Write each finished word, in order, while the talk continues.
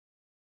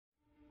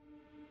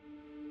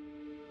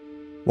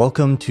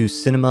Welcome to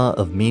Cinema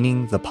of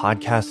Meaning, the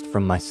podcast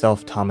from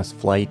myself, Thomas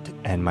Flight,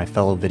 and my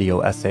fellow video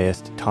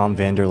essayist, Tom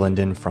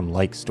Vanderlinden from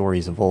Like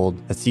Stories of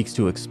Old, that seeks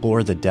to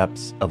explore the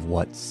depths of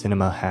what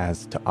cinema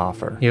has to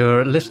offer.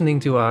 You're listening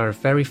to our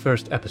very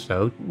first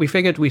episode. We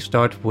figured we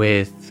start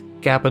with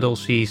capital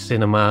C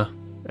cinema,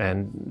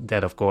 and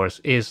that, of course,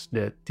 is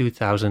the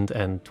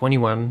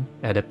 2021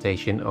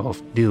 adaptation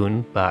of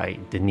Dune by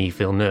Denis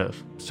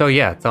Villeneuve. So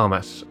yeah,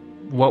 Thomas,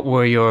 what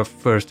were your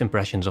first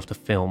impressions of the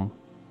film?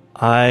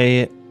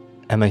 I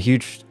am a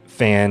huge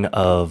fan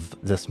of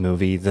this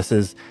movie. This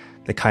is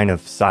the kind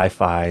of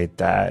sci-fi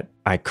that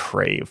I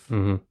crave.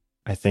 Mm-hmm.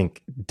 I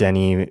think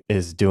Denis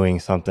is doing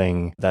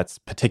something that's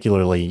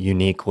particularly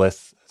unique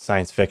with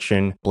science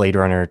fiction. Blade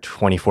Runner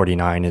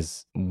 2049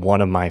 is one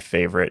of my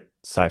favorite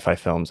sci-fi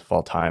films of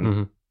all time.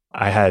 Mm-hmm.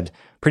 I had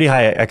pretty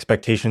high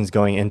expectations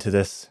going into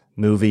this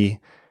movie,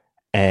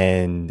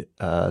 and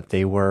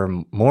they were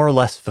more or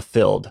less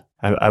fulfilled.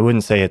 I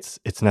wouldn't say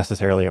it's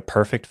necessarily a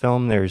perfect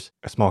film. There's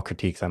small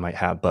critiques I might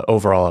have, but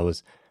overall I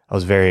was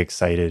very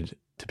excited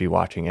to be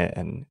watching it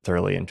and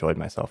thoroughly enjoyed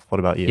myself. What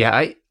about you? Yeah,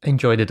 I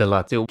enjoyed it a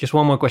lot too. Just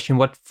one more question.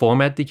 What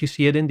format did you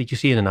see it in? Did you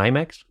see it in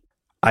IMAX?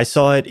 I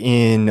saw it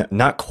in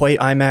not quite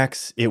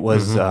IMAX. It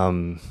was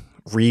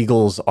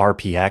Regal's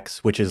RPX,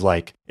 which is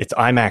like, it's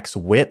IMAX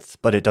width,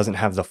 but it doesn't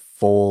have the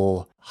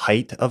full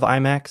height of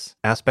IMAX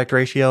aspect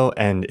ratio,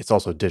 and it's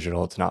also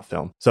digital, it's not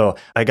film. So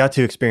I got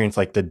to experience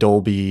like the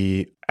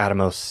Dolby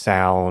Atmos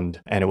sound,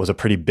 and it was a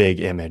pretty big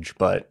image,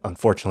 but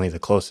unfortunately the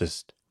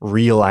closest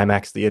real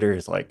IMAX theater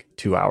is like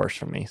 2 hours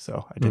from me,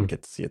 so I didn't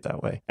get to see it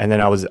that way. And then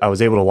I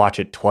was able to watch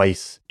it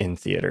twice in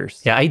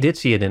theaters. Yeah, I did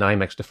see it in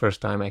IMAX the first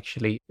time,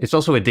 actually. It's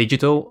also a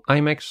digital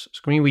IMAX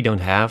screen. We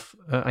don't have,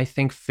 I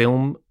think,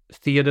 film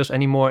theaters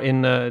anymore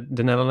in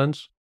the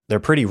Netherlands. They're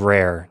pretty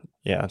rare.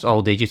 Yeah, it's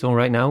all digital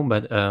right now,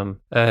 but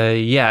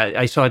yeah,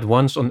 I saw it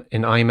once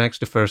in IMAX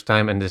the first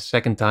time, and the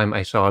second time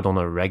I saw it on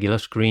a regular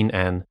screen,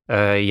 and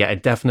yeah,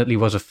 it definitely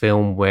was a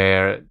film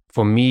where,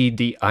 for me,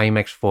 the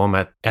IMAX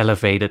format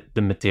elevated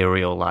the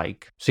material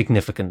like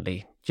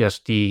significantly.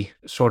 Just the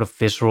sort of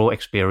visceral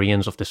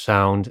experience of the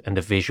sound and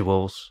the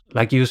visuals.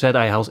 Like you said,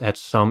 I also had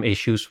some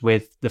issues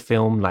with the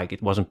film, like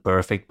it wasn't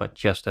perfect, but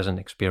just as an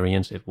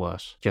experience, it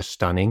was just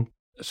stunning.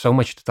 So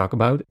much to talk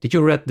about. Did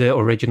you read the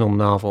original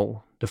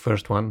novel, the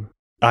first one?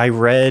 I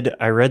read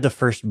the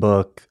first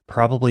book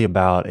probably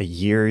about a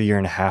year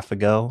and a half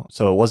ago.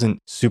 So it wasn't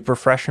super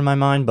fresh in my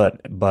mind,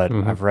 but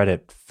I've read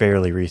it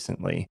fairly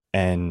recently,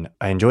 and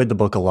I enjoyed the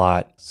book a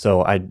lot.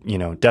 So I,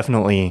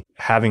 definitely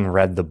having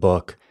read the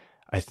book,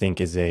 I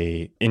think is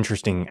a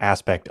interesting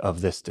aspect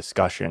of this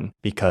discussion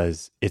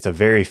because it's a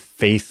very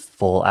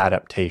faithful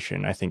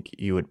adaptation. I think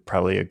you would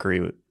probably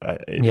agree with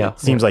it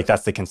seems like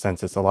that's the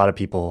consensus. A lot of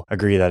people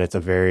agree that it's a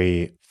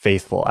very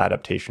faithful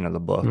adaptation of the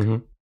book. Mm-hmm.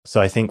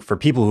 So I think for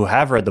people who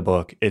have read the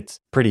book, it's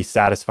pretty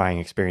satisfying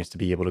experience to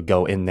be able to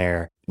go in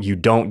there. You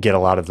don't get a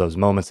lot of those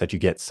moments that you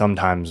get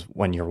sometimes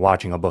when you're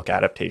watching a book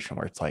adaptation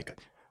where it's like,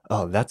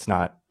 oh, that's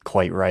not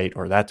quite right,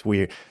 or that's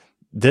weird.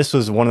 This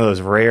was one of those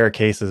rare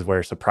cases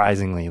where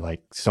surprisingly,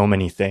 like, so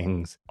many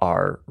things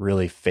are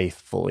really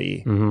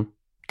faithfully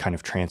kind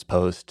of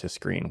transposed to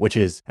screen, which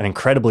is an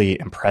incredibly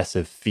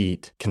impressive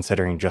feat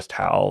considering just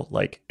how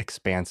like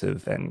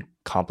expansive and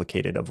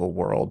complicated of a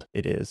world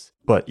it is.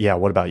 But yeah,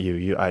 what about you?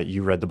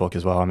 You read the book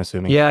as well, I'm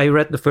assuming? Yeah, I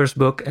read the first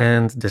book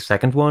and the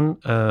second one.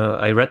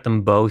 I read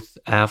them both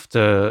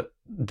after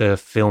the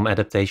film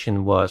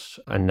adaptation was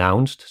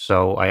announced,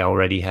 so I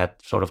already had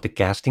sort of the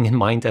casting in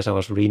mind as I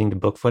was reading the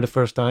book for the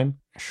first time.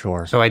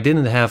 Sure. So I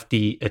didn't have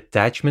the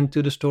attachment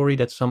to the story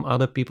that some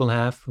other people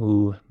have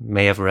who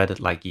may have read it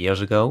like years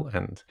ago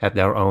and had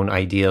their own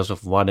ideas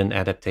of what an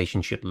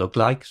adaptation should look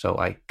like. So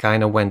I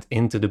kind of went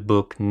into the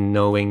book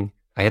knowing,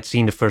 I had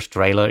seen the first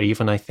trailer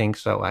even, I think,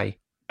 so I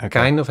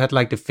kind of had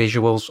like the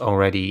visuals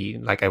already,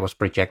 like I was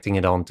projecting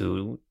it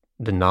onto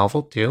the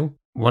novel too.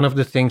 One of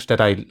the things that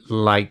I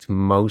liked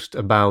most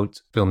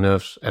about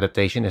Villeneuve's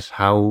adaptation is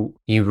how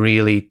he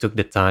really took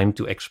the time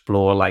to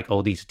explore like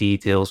all these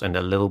details and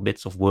the little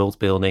bits of world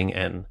building.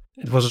 And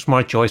it was a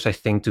smart choice, I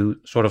think, to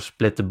sort of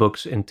split the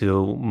books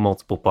into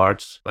multiple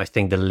parts. I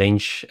think the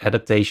Lynch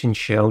adaptation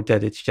showed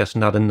that it's just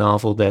not a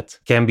novel that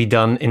can be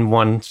done in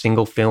one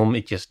single film.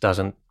 It just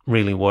doesn't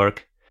really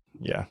work.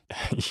 Yeah,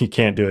 you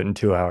can't do it in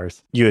 2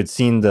 hours. You had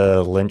seen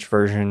the Lynch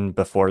version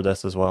before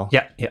this as well?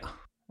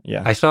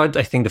 Yeah. I saw it,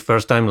 I think, the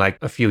first time like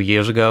a few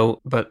years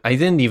ago, but I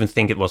didn't even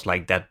think it was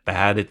like that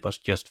bad. It was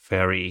just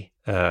very,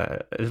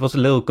 it was a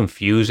little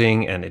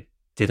confusing, and it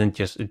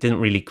didn't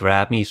really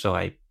grab me, so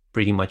I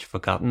pretty much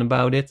forgotten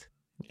about it.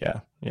 Yeah.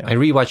 I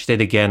rewatched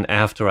it again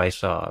after I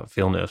saw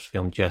Villeneuve's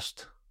film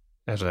just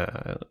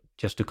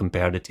to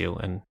compare the two,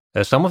 and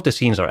some of the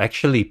scenes are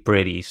actually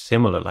pretty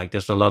similar. Like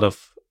there's a lot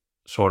of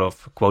sort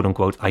of quote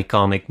unquote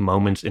iconic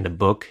moments in the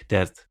book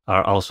that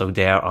are also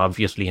there,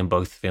 obviously, in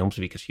both films,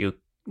 because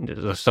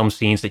there's some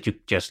scenes that you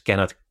just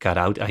cannot cut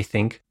out, I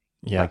think.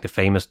 Yeah. Like the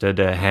famous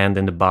the hand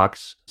in the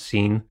box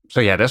scene.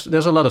 So yeah, there's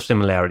a lot of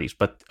similarities,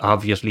 but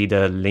obviously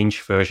the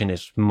Lynch version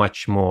is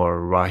much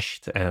more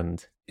rushed,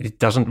 and it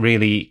doesn't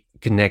really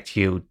connect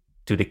you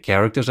to the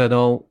characters at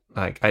all.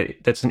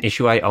 That's an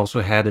issue I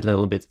also had a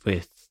little bit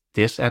with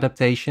this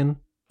adaptation.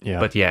 Yeah.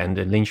 But yeah, in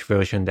the Lynch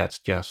version, that's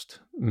just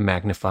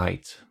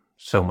magnified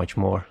so much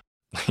more.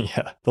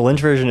 Yeah. The Lynch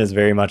version is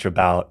very much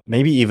about,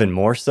 maybe even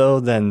more so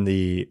than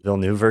the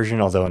Villeneuve version,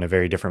 although in a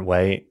very different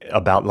way,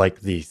 about like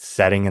the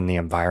setting and the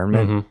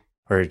environment,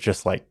 where it's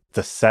just like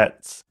the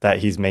sets that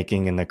he's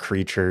making and the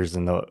creatures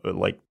and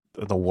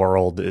the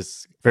world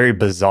is very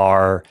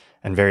bizarre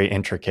and very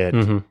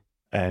intricate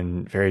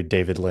and very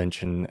David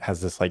Lynch, and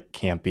has this like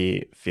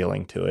campy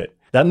feeling to it.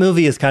 That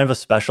movie is kind of a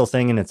special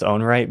thing in its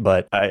own right,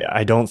 but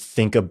I don't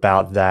think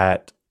about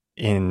that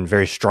in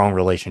very strong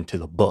relation to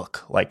the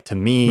book. Like, to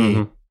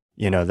me,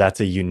 that's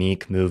a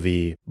unique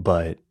movie,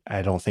 but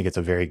I don't think it's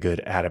a very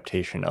good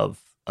adaptation of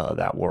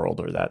that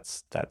world or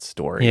that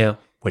story. Yeah.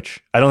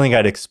 Which I don't think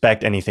I'd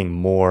expect anything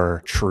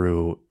more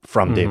true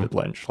from David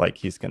Lynch. Like,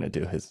 he's gonna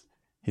do his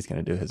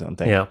own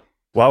thing. Yeah.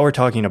 While we're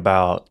talking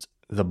about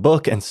the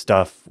book and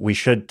stuff, we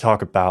should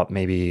talk about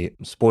maybe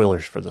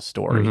spoilers for the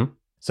story.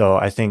 So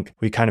I think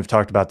we kind of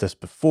talked about this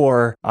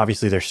before.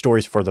 Obviously, there's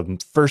stories for the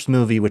first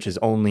movie, which is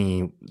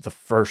only the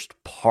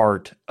first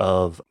part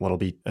of what'll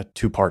be a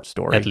 2-part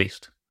story. At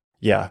least.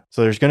 Yeah.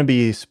 So there's going to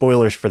be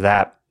spoilers for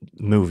that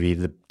movie,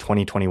 the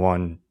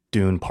 2021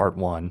 Dune Part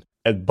 1.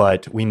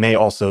 But we may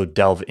also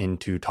delve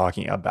into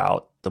talking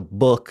about the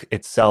book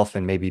itself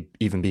and maybe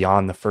even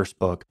beyond the first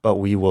book. But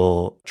we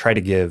will try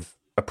to give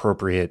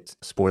appropriate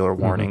spoiler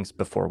warnings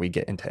before we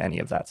get into any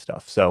of that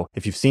stuff. So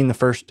if you've seen the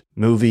first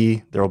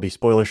movie, there will be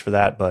spoilers for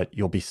that, but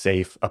you'll be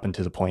safe up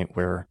until the point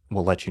where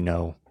we'll let you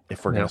know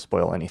if we're going to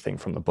spoil anything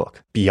from the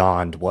book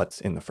beyond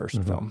what's in the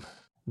first film.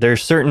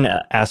 There's certain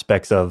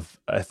aspects of,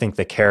 I think,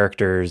 the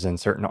characters and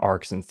certain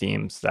arcs and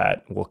themes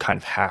that we'll kind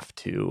of have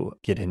to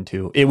get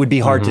into. It would be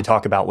hard to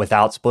talk about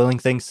without spoiling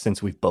things,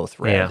 since we've both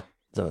read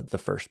the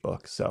first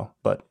book. So,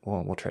 but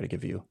we'll try to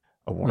give you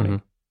a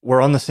warning.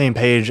 We're on the same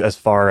page as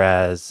far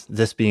as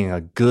this being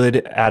a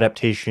good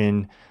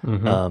adaptation.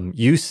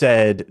 You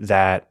said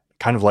that,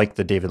 kind of like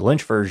the David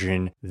Lynch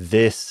version,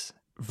 this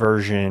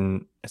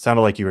version, it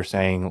sounded like you were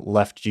saying,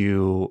 left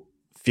you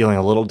feeling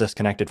a little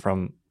disconnected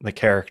from the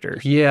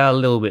characters. Yeah, a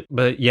little bit.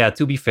 But yeah,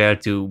 to be fair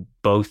to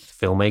both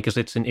filmmakers,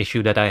 it's an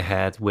issue that I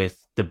had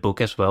with the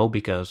book as well,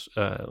 because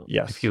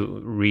if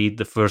you read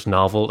the first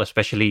novel,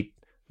 especially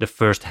the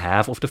first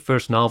half of the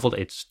first novel,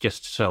 it's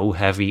just so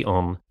heavy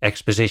on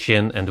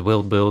exposition and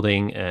world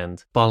building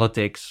and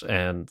politics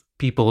and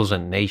peoples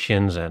and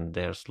nations, and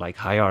there's like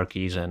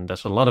hierarchies, and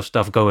there's a lot of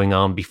stuff going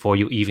on before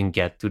you even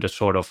get to the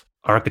sort of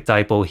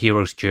archetypal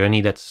hero's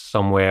journey that's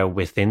somewhere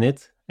within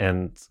it,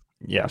 and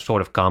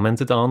sort of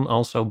commented on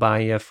also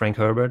by Frank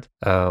Herbert.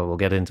 We'll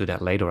get into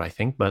that later, I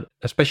think. But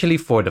especially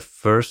for the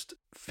first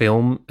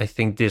film, I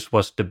think this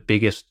was the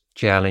biggest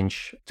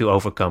challenge to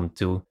overcome,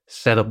 to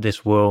set up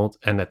this world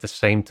and at the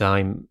same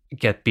time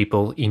get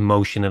people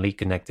emotionally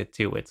connected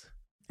to it.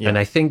 And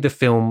I think the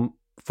film,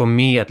 for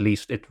me at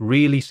least, it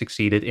really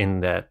succeeded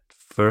in that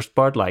first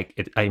part.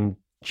 Like, I'm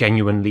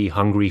genuinely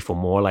hungry for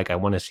more. Like, I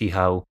want to see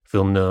how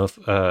Villeneuve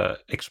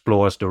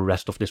explores the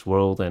rest of this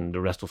world and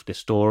the rest of this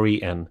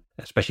story. And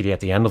especially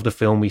at the end of the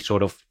film, we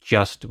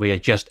are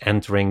just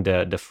entering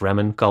the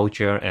Fremen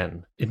culture,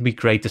 and it'd be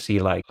great to see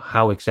like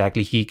how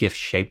exactly he gives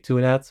shape to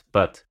that.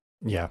 But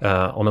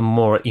on a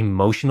more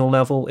emotional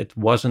level, it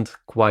wasn't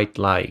quite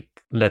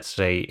like, let's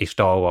say, a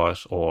Star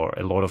Wars or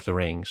a Lord of the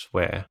Rings,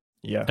 where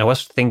I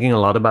was thinking a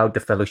lot about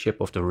the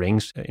Fellowship of the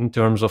Rings in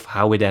terms of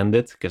how it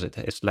ended, because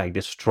it's like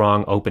this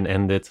strong,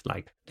 open-ended,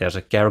 like there's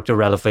a character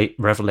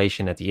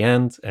revelation at the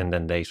end, and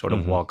then they sort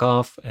of walk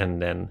off,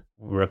 and then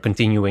we're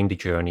continuing the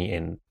journey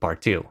in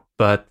part 2.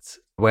 But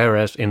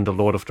whereas in The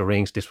Lord of the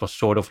Rings, this was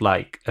sort of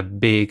like a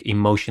big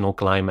emotional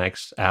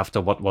climax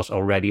after what was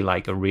already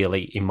like a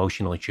really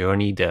emotional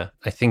journey.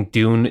 I think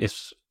Dune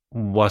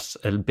was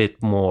a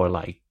bit more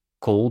like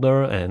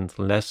colder and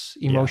less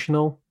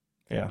emotional.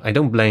 Yeah. I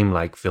don't blame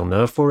like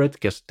Villeneuve for it,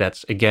 because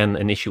that's again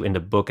an issue in the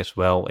book as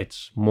well.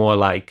 It's more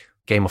like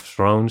Game of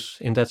Thrones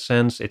in that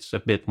sense. It's a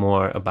bit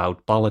more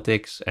about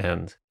politics,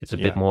 and it's a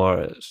bit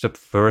more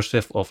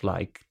subversive of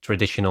like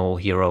traditional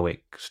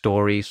heroic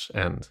stories.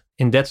 And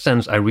in that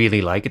sense, I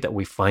really like it that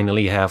we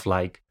finally have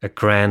like a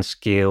grand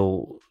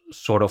scale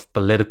sort of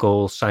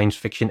political science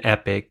fiction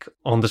epic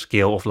on the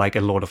scale of like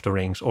a Lord of the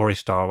Rings or a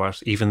Star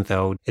Wars, even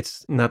though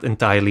it's not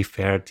entirely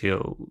fair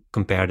to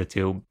compare the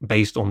two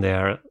based on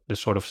the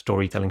sort of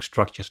storytelling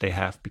structures they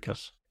have,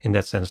 because in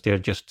that sense they're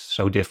just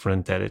so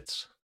different that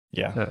it's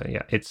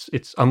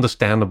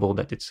understandable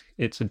that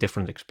it's a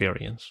different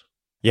experience.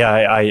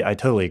 Yeah, I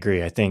totally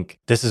agree. I think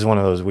this is one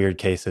of those weird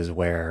cases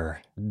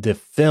where the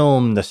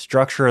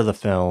structure of the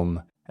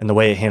film and the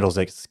way it handles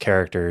its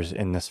characters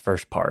in this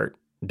first part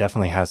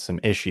definitely has some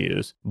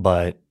issues,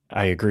 but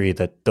I agree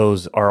that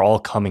those are all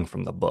coming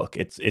from the book.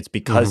 It's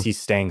because he's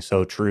staying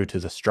so true to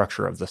the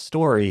structure of the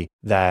story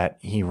that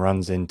he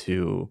runs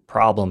into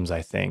problems,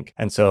 I think.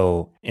 And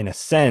so in a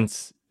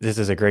sense, this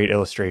is a great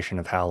illustration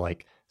of how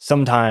like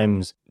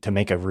sometimes to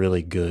make a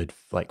really good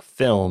like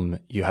film,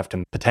 you have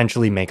to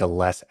potentially make a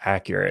less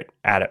accurate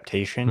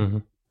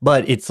adaptation.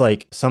 But it's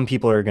like some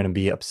people are going to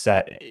be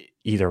upset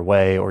either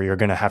way, or you're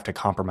going to have to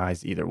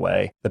compromise either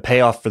way. The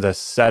payoff for the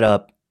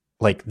setup,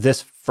 like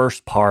this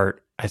first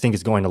part, I think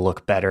is going to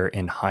look better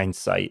in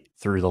hindsight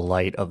through the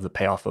light of the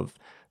payoff of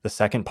the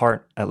second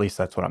part. At least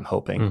that's what I'm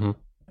hoping. Mm-hmm.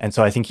 And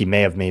so I think he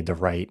may have made the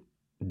right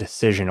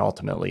decision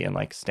ultimately in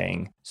like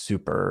staying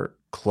super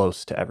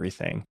close to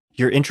everything.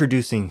 You're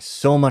introducing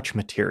so much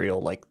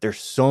material, like there's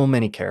so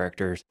many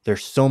characters,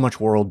 there's so much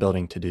world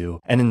building to do.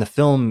 And in the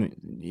film,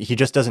 he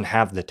just doesn't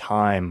have the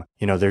time.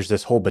 You know, there's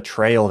this whole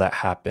betrayal that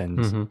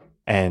happens. Mm-hmm.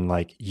 And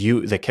like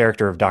the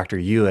character of Dr.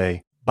 Yue,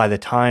 by the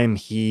time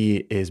he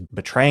is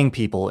betraying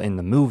people in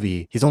the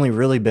movie, he's only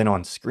really been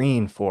on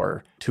screen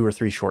for 2 or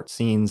 3 short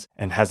scenes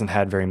and hasn't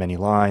had very many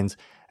lines.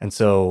 And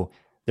so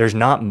there's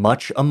not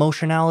much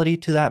emotionality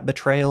to that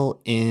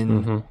betrayal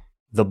in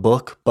the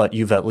book, but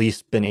you've at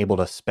least been able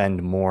to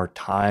spend more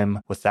time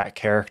with that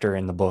character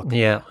in the book.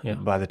 Yeah.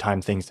 By the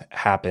time things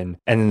happen.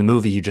 And in the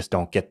movie, you just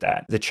don't get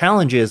that. The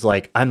challenge is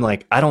like, I'm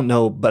like, I don't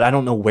know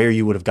where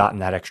you would have gotten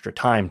that extra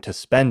time to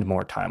spend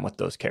more time with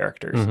those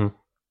characters.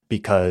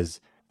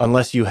 Because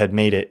unless you had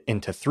made it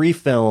into 3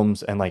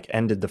 films and like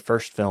ended the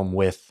first film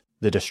with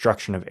the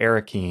destruction of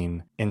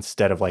Arakeen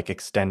instead of like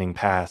extending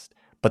past,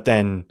 but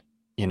then,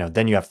 you know,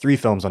 then you have 3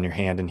 films on your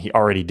hand and he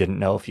already didn't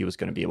know if he was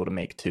going to be able to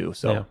make 2.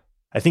 So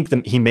I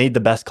think he made the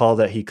best call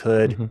that he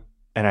could,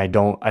 and I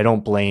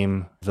don't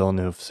blame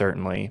Villeneuve,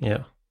 certainly.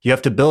 Yeah. You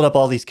have to build up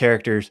all these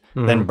characters,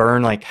 then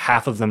burn like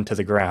half of them to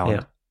the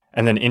ground,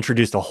 and then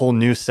introduce a whole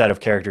new set of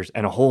characters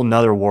and a whole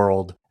nother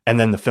world, and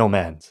then the film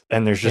ends.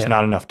 And there's just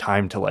not enough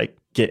time to like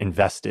get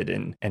invested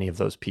in any of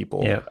those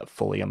people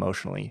fully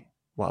emotionally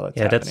while it's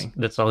happening.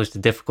 That's always the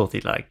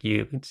difficulty. Like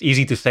it's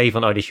easy to say,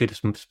 they should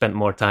have spent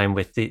more time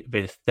with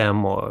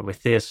them or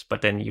with this,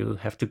 but then you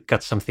have to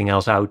cut something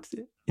else out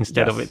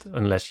instead of it,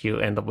 unless you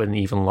end up with an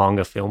even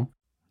longer film.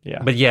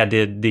 Yeah. But yeah,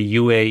 the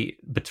UA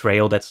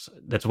betrayal, that's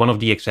one of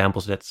the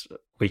examples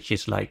which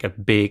is like a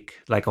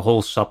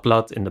whole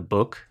subplot in the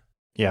book.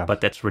 Yeah.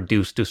 But that's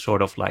reduced to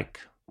sort of like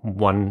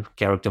one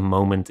character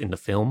moment in the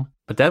film.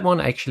 But that one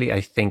actually,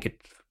 I think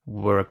it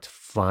worked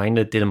fine.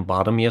 It didn't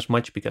bother me as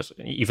much because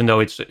even though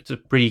it's a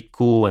pretty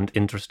cool and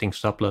interesting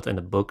subplot in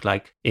the book,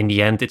 like in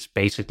the end, it's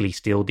basically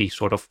still the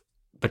sort of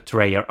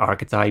betrayer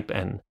archetype,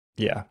 and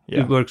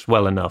it works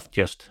well enough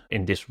just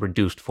in this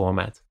reduced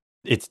format.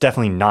 It's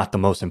definitely not the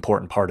most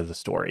important part of the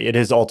story. It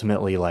is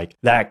ultimately like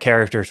that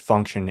character's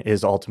function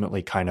is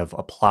ultimately kind of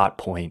a plot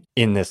point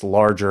in this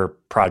larger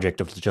project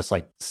of just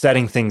like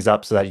setting things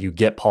up so that you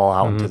get Paul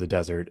out into the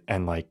desert.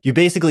 And like you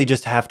basically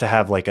just have to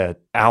have like a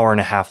hour and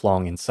a half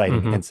long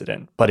inciting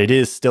incident, but it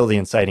is still the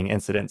inciting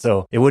incident.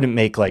 So it wouldn't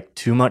make like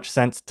too much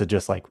sense to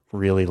just like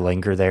really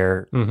linger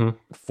there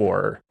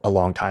for a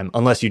long time,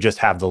 unless you just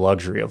have the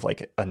luxury of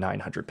like a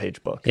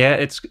 900-page book. Yeah,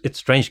 it's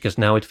strange because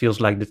now it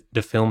feels like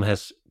the film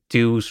has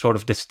 2 sort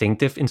of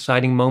distinctive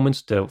inciting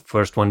moments. The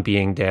first one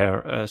being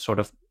their sort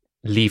of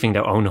leaving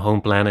their own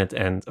home planet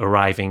and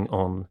arriving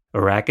on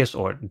Arrakis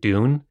or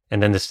Dune.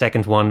 And then the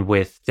second one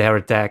with their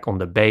attack on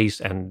the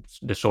base and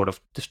the sort of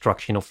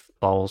destruction of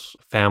Paul's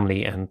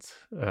family and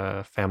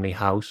family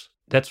house.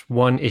 That's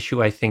one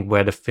issue, I think,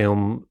 where the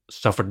film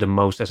suffered the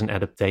most as an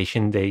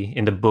adaptation.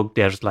 In the book,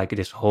 there's like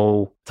this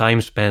whole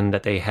time span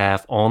that they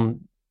have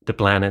on the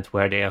planet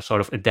where they are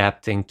sort of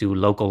adapting to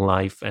local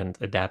life and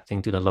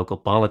adapting to the local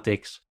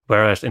politics.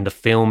 Whereas in the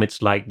film,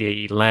 it's like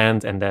they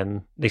land and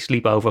then they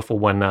sleep over for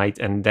one night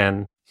and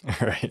then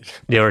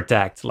they're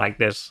attacked like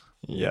this.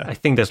 Yeah. I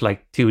think there's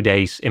like 2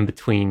 days in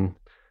between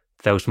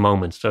those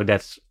moments. So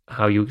that's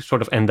how you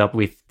sort of end up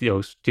with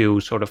those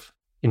 2 sort of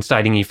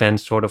inciting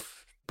events sort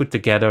of put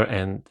together.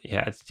 And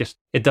yeah,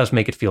 it does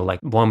make it feel like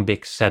one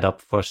big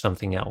setup for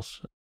something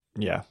else.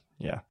 Yeah.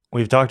 Yeah.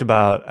 We've talked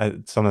about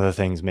some of the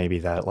things maybe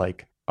that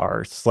like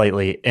are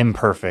slightly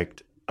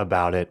imperfect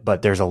about it,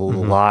 but there's a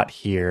lot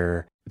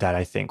here that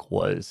I think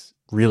was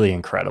really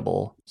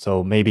incredible.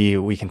 So maybe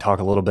we can talk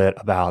a little bit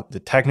about the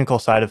technical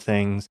side of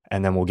things,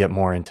 and then we'll get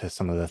more into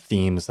some of the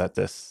themes that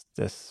this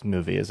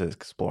movie is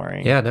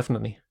exploring. Yeah,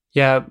 definitely.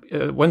 Yeah,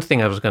 one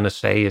thing I was going to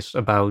say is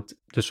about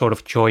the sort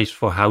of choice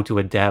for how to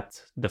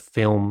adapt the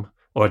film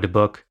or the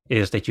book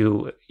is that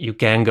you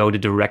can go the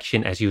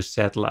direction, as you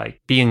said,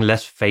 like being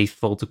less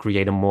faithful to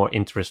create a more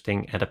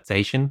interesting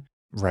adaptation.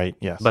 Right,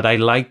 yes. But I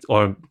liked,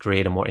 or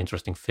create a more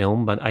interesting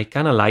film, but I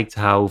kind of liked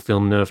how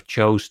Villeneuve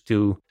chose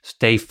to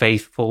stay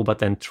faithful, but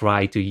then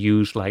try to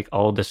use like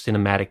all the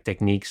cinematic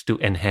techniques to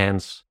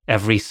enhance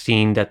every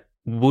scene that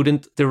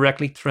wouldn't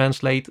directly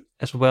translate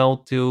as well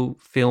to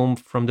film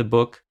from the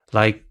book.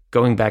 Like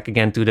going back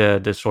again to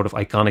the sort of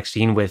iconic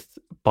scene with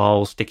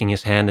Paul sticking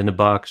his hand in the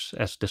box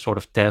as the sort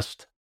of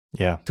test.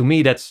 Yeah. To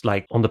me, that's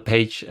like on the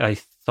page, I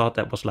thought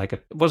that was like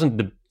it wasn't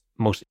the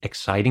most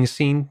exciting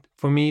scene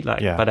for me,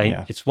 like,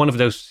 it's one of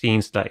those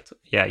scenes that,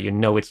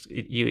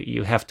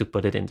 you have to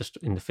put it in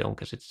the film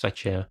because it's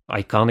such a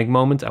iconic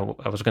moment.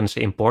 I was going to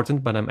say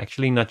important, but I'm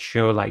actually not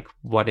sure like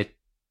what it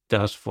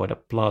does for the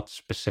plot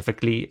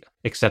specifically,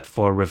 except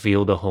for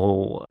reveal the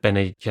whole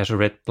Bene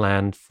Gesserit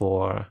plan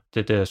for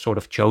the sort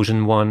of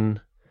chosen one.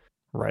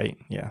 Right.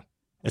 Yeah.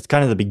 It's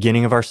kind of the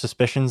beginning of our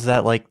suspicions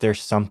that like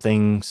there's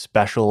something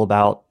special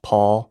about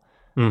Paul.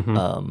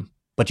 Hmm.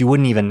 But you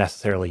wouldn't even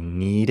necessarily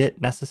need it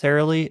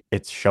necessarily.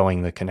 It's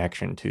showing the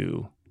connection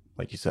to,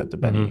 like you said, Hmm.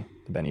 the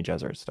Benny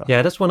Gesserit stuff.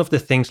 Yeah, that's one of the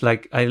things.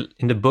 Like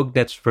in the book,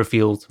 that's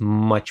revealed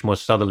much more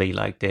subtly.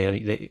 Like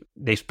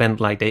they spend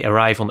like they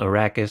arrive on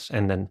Arrakis,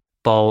 and then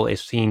Paul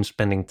is seen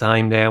spending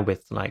time there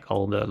with like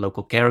all the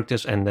local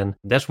characters. And then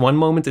there's one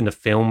moment in the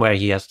film where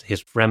he has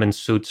his Fremen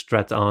suit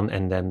strapped on,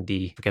 and then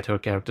forget her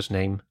character's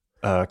name.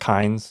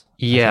 Kynes, I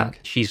Yeah, think.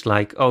 she's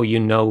like, "Oh, you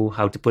know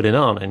how to put it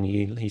on," and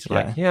he's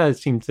like, Yeah, "Yeah, it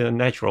seemed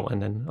natural."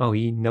 And then, "Oh,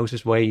 he knows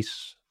his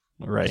ways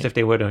as right. if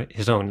they were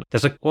his own."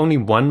 There's only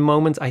one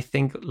moment I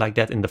think like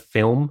that in the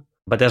film,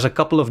 but there's a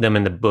couple of them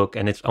in the book,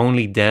 and it's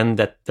only then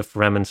that the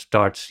Fremen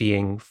start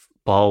seeing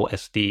Paul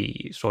as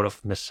the sort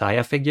of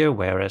messiah figure,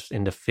 whereas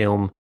in the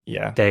film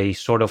Yeah. they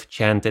sort of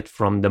chant it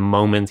from the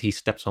moment he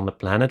steps on the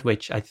planet,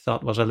 which I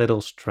thought was a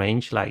little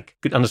strange. Like,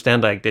 could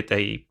understand like did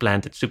they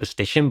planted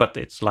superstition, but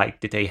it's like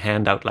did they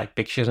hand out like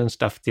pictures and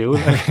stuff too?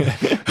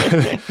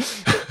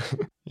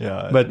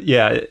 Yeah. But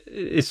yeah,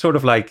 it's sort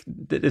of like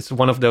it's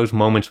one of those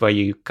moments where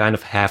you kind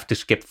of have to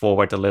skip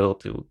forward a little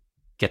to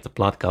get the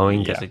plot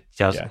going because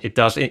it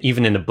does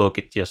even in the book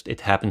it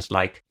happens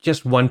like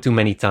just one too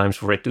many times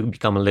for it to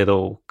become a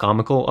little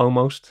comical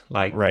almost.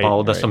 Like Right,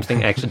 Paul does right.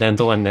 something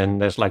accidental and then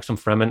there's like some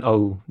Fremen,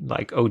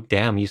 oh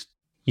damn, he's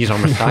our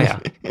Messiah.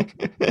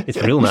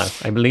 It's real now.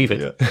 I believe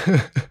it.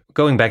 Yeah.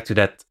 Going back to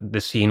the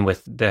scene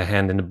with the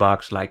hand in the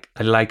box, like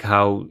I like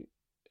how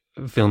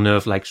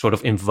Villeneuve like sort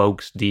of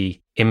invokes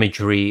the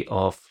imagery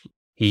of,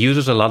 he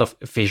uses a lot of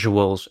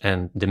visuals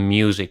and the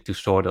music to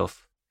sort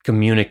of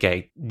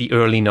communicate the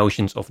early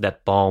notions of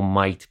that Paul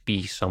might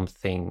be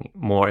something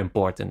more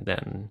important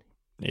than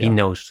he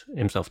knows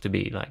himself to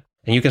be. Like,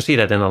 and you can see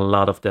that in a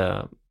lot of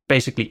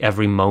basically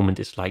every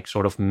moment is like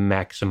sort of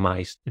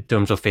maximized in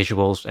terms of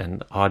visuals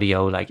and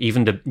audio. Like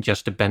even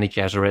just the Bene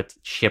Gesserit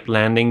ship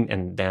landing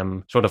and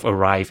them sort of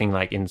arriving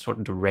like in sort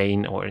of the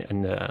rain or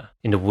in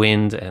the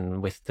wind,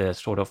 and with the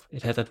sort of,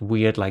 it had that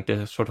weird like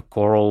the sort of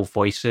choral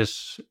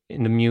voices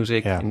in the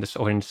music in the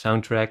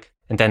soundtrack.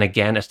 And then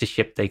again, as the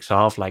ship takes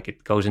off, like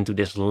it goes into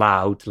this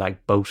loud,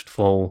 like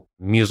boastful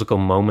musical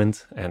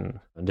moment.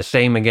 And the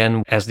same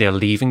again as they're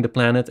leaving the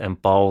planet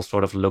and Paul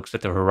sort of looks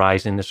at the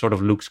horizon, the sort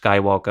of Luke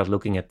Skywalker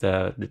looking at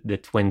the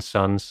twin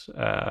suns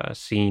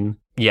scene.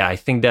 Yeah, I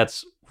think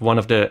that's one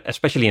of the,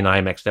 especially in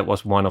IMAX, that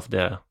was one of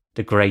the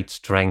great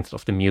strengths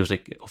of the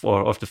music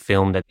of the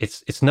film, that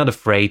it's not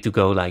afraid to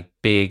go like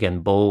big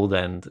and bold,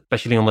 and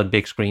especially on that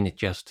big screen, it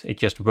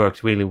just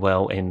worked really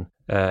well in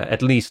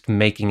at least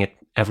making it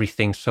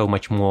everything so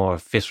much more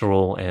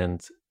visceral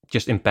and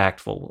just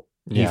impactful,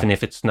 even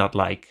if it's not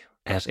like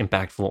as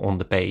impactful on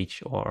the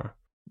page or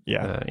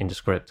in the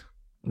script.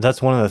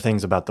 That's one of the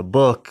things about the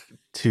book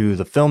to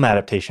the film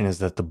adaptation, is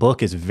that the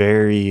book is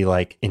very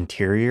like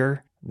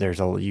interior.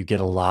 You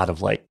get a lot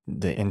of like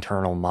the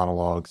internal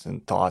monologues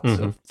and thoughts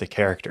of the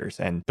characters.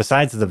 And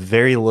besides the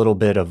very little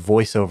bit of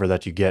voiceover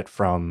that you get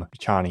from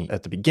Chani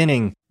at the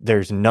beginning,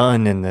 there's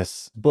none in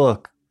this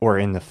book or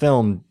in the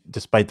film,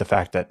 despite the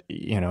fact that,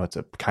 it's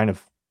a kind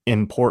of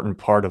important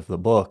part of the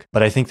book.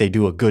 But I think they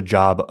do a good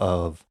job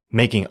of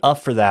making up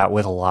for that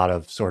with a lot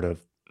of sort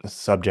of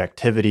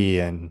subjectivity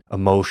and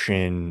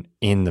emotion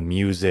in the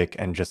music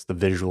and just the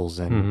visuals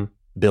and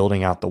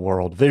building out the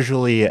world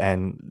visually.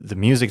 And the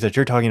music that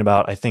you're talking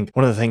about, I think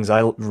one of the things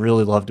I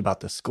really loved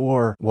about the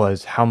score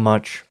was how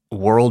much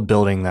world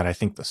building that I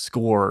think the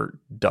score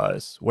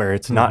does, where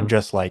it's not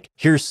just like,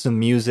 here's some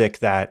music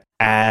that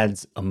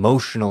adds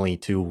emotionally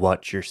to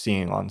what you're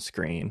seeing on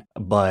screen,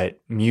 but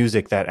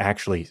music that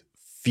actually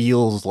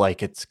feels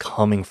like it's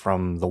coming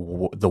from the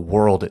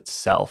world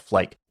itself,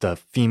 like the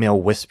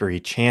female whispery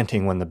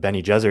chanting when the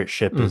Bene Gesserit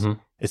ship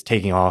is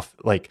taking off.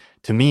 Like,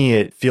 to me,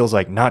 it feels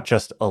like not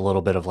just a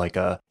little bit of like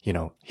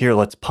here,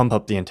 let's pump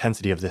up the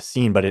intensity of this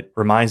scene, but it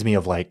reminds me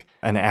of like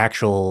an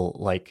actual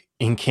like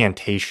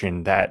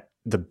incantation that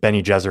the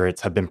Bene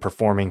Gesserits have been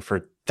performing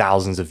for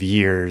thousands of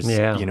years,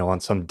 on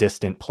some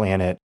distant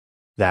planet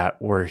that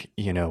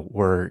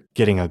we're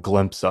getting a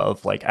glimpse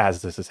of like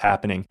as this is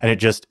happening. And it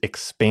just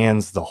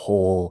expands the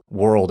whole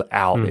world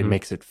out. It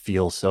makes it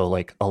feel so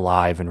like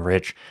alive and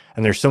rich.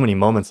 And there's so many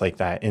moments like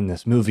that in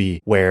this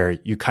movie where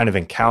you kind of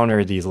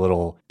encounter these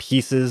little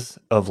pieces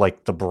of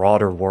like the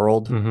broader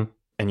world.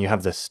 And you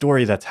have this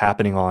story that's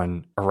happening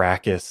on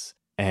Arrakis,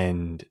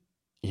 and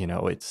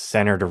it's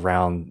centered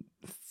around,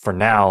 for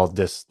now,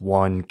 this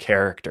one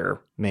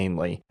character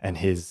mainly and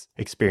his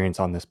experience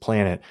on this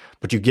planet.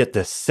 But you get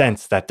this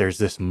sense that there's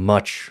this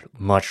much,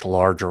 much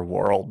larger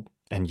world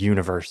and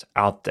universe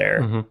out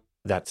there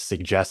that's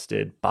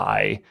suggested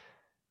by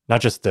not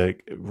just the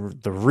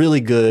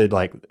really good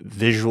like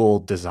visual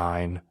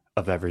design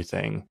of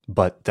everything,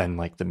 but then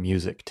like the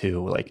music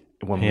too. Like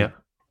when we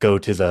go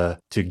to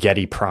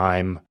Getty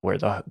Prime, where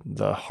the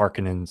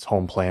Harkonnens'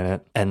 home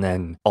planet, and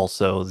then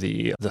also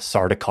the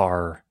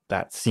Sardaukar,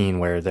 that scene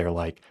where they're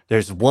like,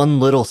 there's one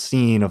little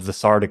scene of the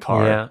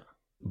Sardaukar,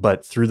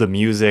 but through the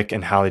music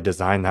and how they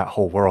design that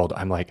whole world,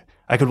 I'm like,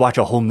 I could watch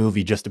a whole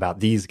movie just about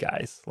these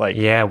guys. Like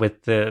Yeah,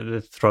 with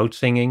the throat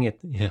singing.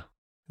 Yeah.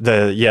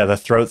 the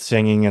throat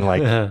singing and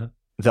like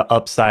the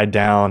upside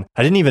down.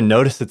 I didn't even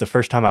notice it the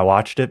first time I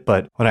watched it,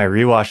 but when I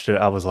rewatched it,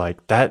 I was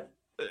like, that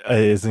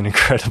is an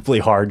incredibly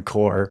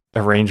hardcore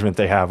arrangement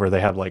they have where they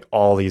have like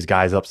all these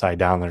guys upside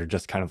down that are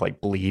just kind of like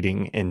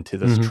bleeding into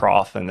this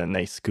trough, and then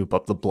they scoop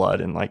up the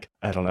blood, and like,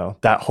 I don't know,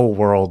 that whole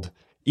world,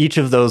 each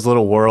of those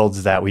little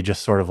worlds that we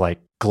just sort of like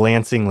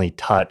glancingly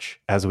touch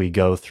as we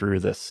go through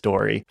this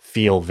story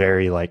feel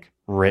very like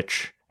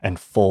rich and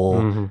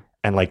full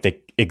and like they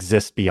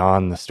exist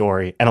beyond the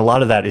story. And a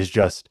lot of that is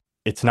just,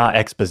 it's not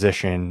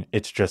exposition.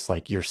 It's just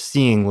like you're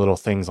seeing little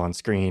things on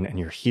screen and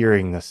you're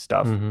hearing this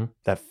stuff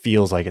that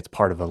feels like it's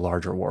part of a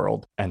larger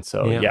world. And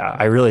so,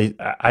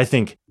 I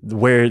think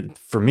where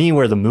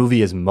the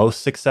movie is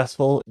most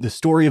successful, the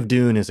story of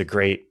Dune is a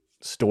great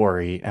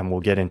story, and we'll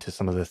get into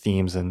some of the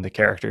themes and the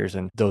characters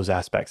and those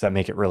aspects that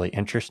make it really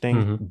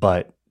interesting.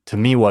 But to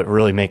me, what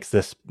really makes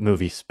this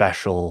movie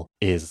special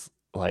is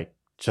like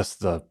just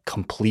the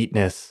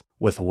completeness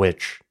with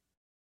which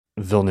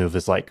Villeneuve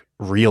is like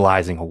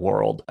realizing a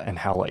world and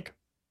how like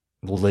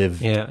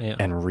lived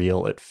and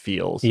real it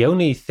feels. The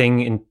only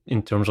thing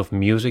in terms of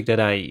music that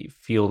I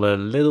feel a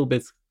little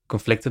bit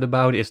conflicted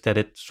about is that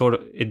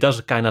it does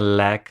kind of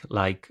lack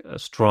like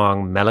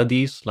strong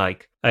melodies.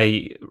 Like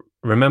I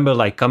remember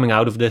like coming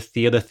out of the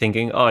theater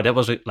thinking, oh, that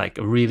was like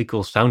a really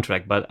cool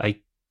soundtrack, but I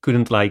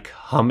couldn't like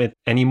hum it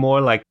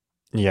anymore. Like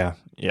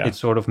it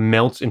sort of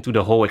melts into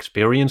the whole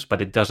experience,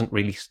 but it doesn't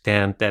really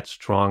stand that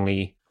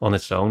strongly on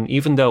its own.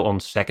 Even though on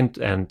second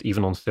and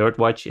even on third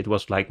watch, it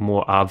was like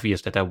more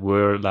obvious that there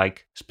were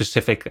like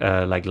specific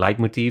like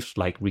leitmotifs,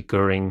 like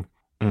recurring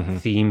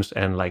themes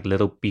and like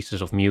little pieces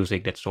of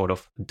music that sort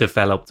of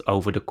developed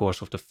over the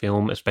course of the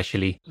film,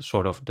 especially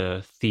sort of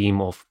the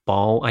theme of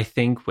Paul, I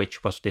think,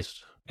 which was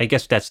this, I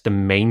guess that's the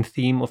main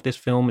theme of this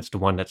film. It's the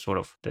one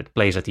that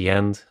plays at the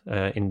end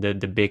in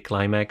the big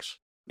climax.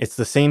 It's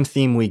the same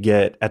theme we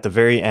get at the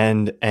very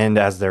end and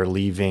as they're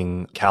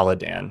leaving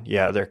Caladan.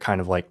 Yeah, they're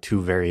kind of like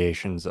two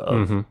variations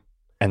of,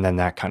 and then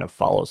that kind of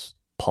follows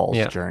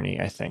Paul's journey,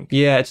 I think.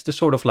 Yeah, it's the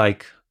sort of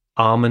like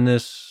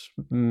ominous,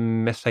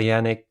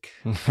 messianic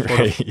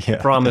sort of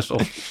promise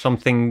of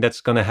something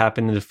that's going to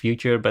happen in the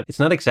future, but it's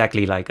not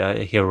exactly like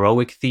a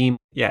heroic theme.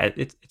 Yeah,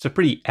 it's a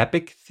pretty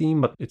epic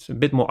theme, but it's a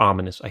bit more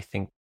ominous, I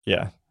think.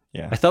 Yeah.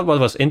 I thought what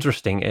was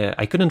interesting,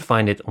 I couldn't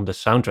find it on the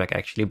soundtrack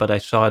actually, but I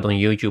saw it on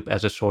YouTube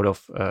as a sort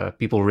of,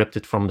 people ripped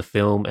it from the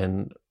film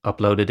and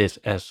uploaded it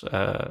as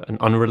an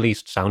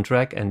unreleased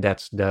soundtrack, and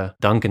that's the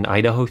Duncan,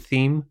 Idaho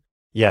theme.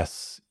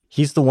 Yes.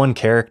 He's the one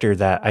character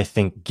that I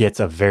think gets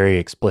a very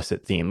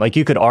explicit theme. Like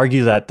you could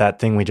argue that that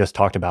thing we just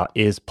talked about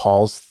is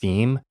Paul's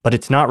theme, but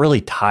it's not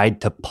really tied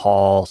to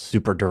Paul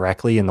super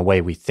directly in the way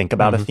we think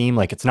about a theme.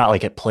 Like it's not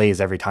like it plays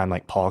every time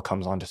like Paul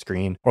comes onto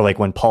screen, or like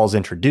when Paul's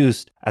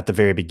introduced at the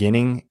very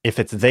beginning. If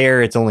it's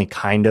there, it's only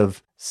kind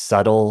of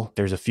subtle.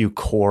 There's a few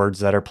chords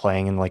that are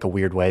playing in like a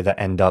weird way that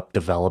end up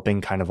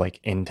developing kind of like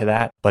into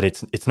that, but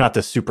it's not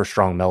the super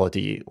strong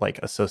melody like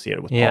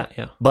associated with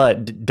Paul.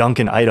 But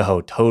Duncan,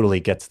 Idaho totally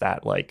gets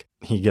that. Like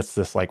he gets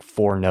this like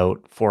 4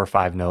 or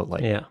 5 note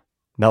like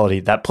melody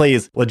that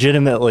plays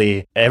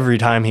legitimately every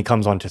time he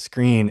comes onto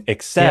screen,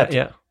 except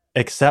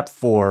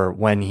for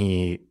when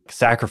he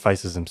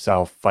sacrifices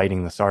himself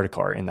fighting the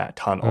Sardaukar in that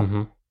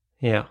tunnel.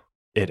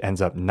 It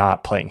ends up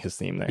not playing his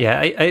theme there.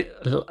 Yeah,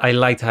 I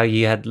liked how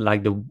he had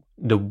like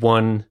the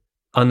one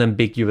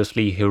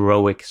unambiguously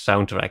heroic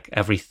soundtrack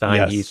every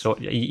time he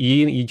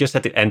just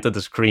had to enter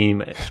the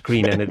screen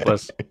and it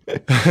was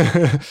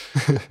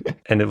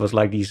and it was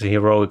like these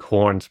heroic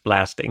horns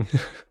blasting.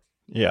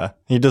 Yeah,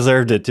 he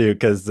deserved it too,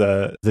 because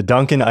the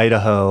Duncan,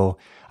 Idaho,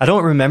 I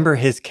don't remember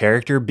his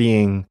character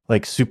being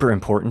like super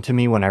important to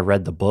me when I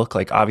read the book.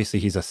 Like obviously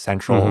he's a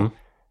central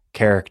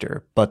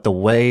character, but the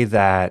way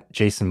that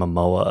Jason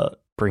Momoa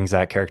brings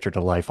that character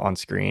to life on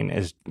screen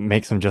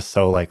makes him just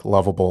so like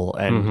lovable,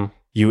 and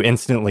you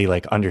instantly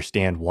like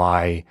understand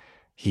why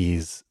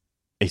he's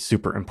a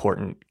super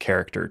important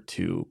character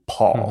to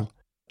Paul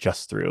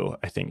just through,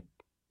 I think,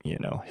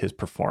 his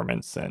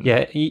performance. And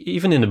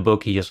even in the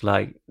book he is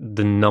like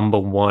the number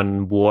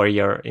one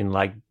warrior in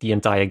like the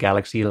entire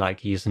galaxy.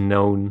 Like he's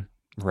known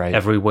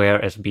everywhere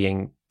as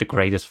being the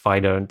greatest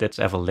fighter that's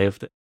ever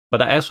lived.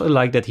 But I also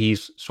like that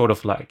he's sort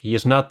of like, he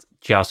is not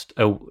just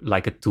a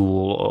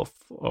tool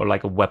or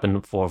like a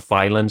weapon for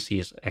violence. He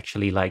is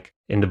actually like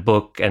in the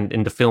book and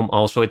in the film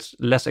also, it's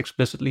less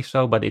explicitly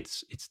so, but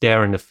it's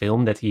there in the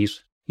film that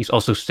he's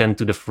also sent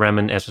to the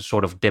Fremen as a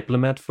sort of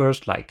diplomat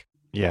first. Like,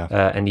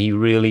 and he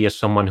really is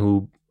someone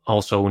who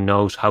also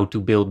knows how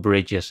to build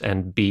bridges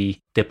and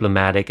be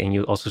diplomatic. And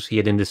you also see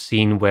it in the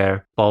scene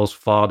where Paul's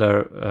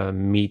father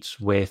meets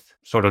with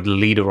sort of the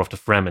leader of the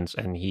Fremens,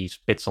 and he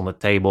spits on the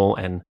table,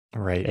 and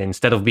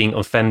instead of being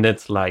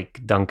offended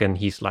like Duncan,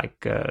 he's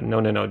like, no,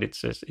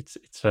 it's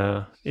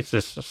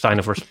a sign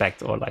of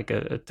respect, or like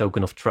a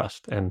token of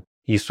trust. And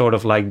he's sort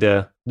of like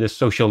the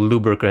social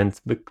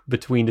lubricant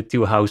between the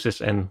two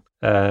houses, and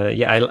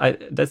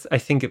I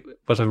think it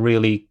was a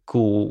really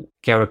cool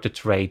character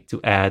trait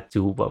to add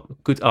to what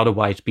could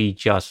otherwise be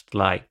just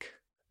like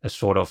a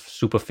sort of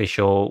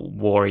superficial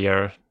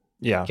warrior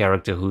Yeah.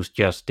 character who's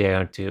just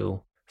there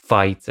to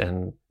fight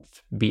and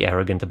be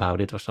arrogant about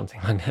it or something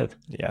like that.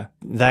 Yeah.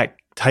 That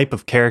type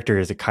of character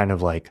is a kind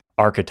of like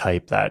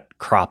archetype that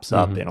crops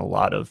up in a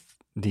lot of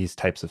these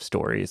types of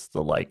stories.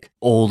 The like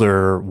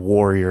older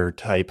warrior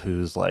type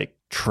who's like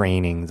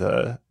training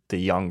the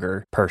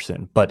younger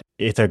person. But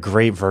it's a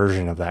great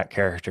version of that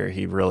character.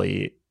 He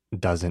really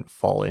doesn't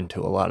fall into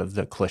a lot of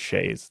the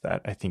cliches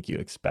that I think you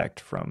expect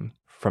from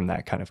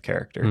that kind of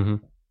character.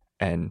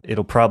 And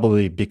it'll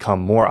probably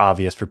become more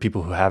obvious for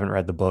people who haven't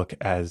read the book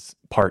as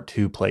part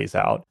 2 plays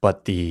out.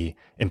 But the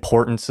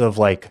importance of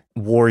like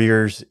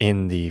warriors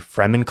in the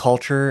Fremen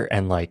culture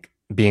and like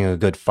being a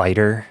good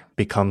fighter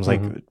becomes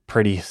like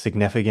pretty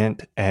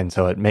significant. And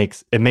so it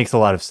makes a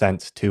lot of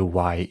sense to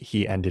why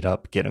he ended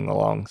up getting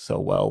along so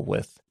well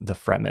with the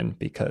Fremen,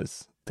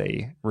 because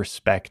they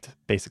respect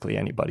basically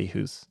anybody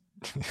who's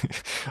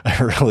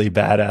a really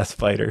badass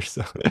fighter.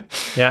 So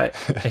yeah,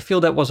 I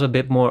feel that was a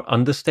bit more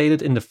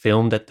understated in the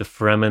film, that the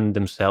Fremen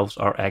themselves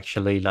are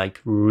actually like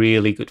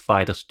really good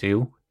fighters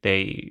too.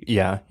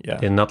 They're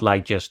not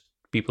like just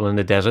people in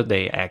the desert.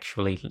 They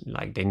actually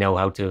like they know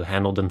how to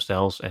handle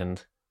themselves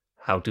and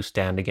how to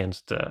stand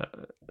against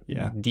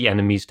the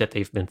enemies that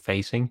they've been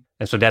facing.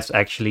 And so that's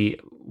actually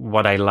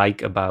what I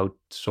like about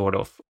sort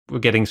of, we're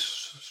getting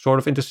sort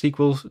of into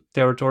sequel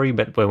territory,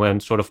 but when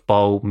sort of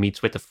Paul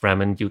meets with the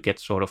Fremen, you get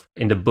sort of,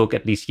 in the book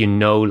at least, you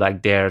know,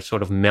 like they're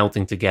sort of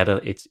melting together.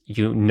 It's,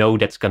 you know,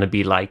 that's going to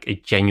be like a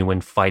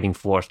genuine fighting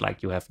force.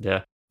 Like you have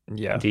the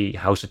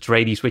House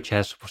Atreides, which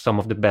has some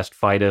of the best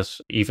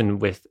fighters, even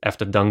with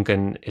after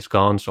Duncan is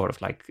gone, sort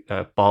of like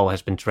Paul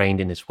has been trained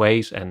in his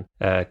ways, and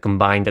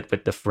combine that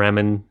with the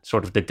Fremen,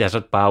 sort of the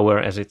desert power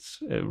as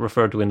it's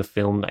referred to in the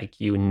film, like,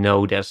 you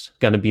know, there's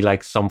going to be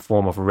like some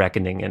form of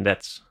reckoning, and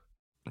that's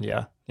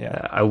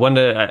I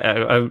wonder,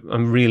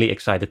 I'm really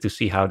excited to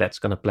see how that's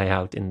going to play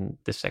out in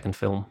the second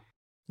film.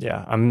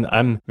 Yeah,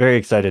 I'm very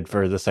excited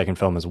for the second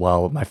film as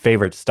well. My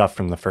favorite stuff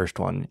from the first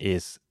one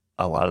is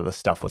a lot of the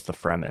stuff with the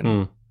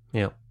Fremen.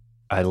 Yeah,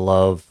 I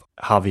love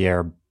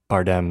Javier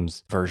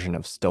Bardem's version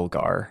of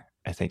Stilgar.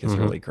 I think is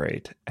really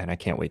great, and I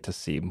can't wait to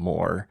see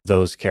more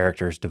those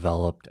characters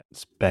developed.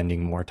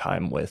 Spending more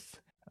time with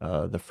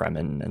the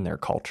Fremen and their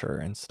culture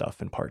and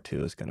stuff in part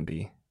 2 is going to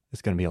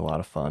be a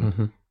lot of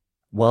fun.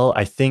 Well,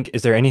 I think,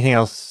 is there anything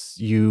else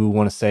you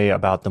want to say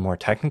about the more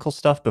technical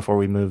stuff before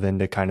we move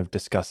into kind of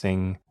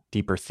discussing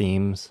deeper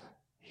themes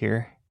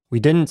here? We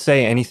didn't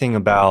say anything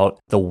about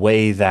the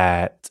way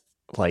that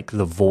like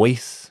the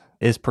voice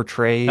is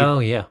portrayed. Oh,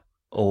 yeah.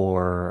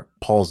 Or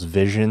Paul's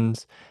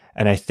visions.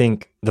 And I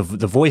think the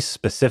voice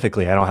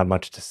specifically, I don't have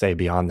much to say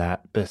beyond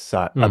that,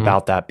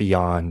 about that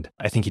beyond,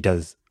 I think he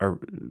does a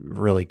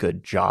really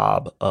good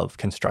job of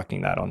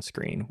constructing that on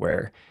screen,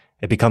 where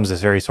it becomes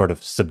this very sort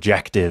of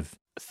subjective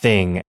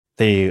thing.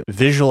 They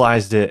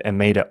visualized it and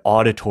made it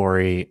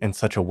auditory in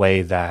such a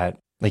way that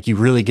like you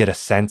really get a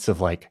sense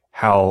of like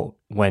how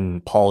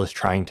when Paul is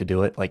trying to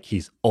do it, like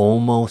he's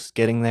almost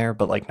getting there,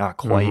 but like not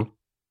quite.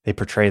 They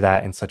portray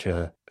that in such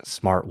a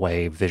smart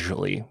way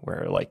visually,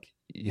 where like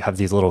you have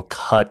these little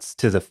cuts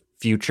to the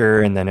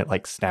future and then it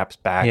like snaps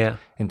back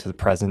into the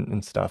present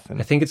and stuff. And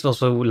I think it's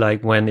also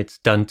like when it's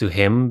done to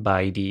him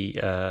by the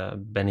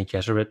Bene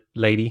Gesserit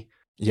lady.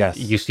 Yes.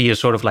 You see a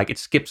sort of like, it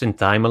skips in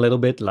time a little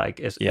bit, like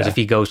as if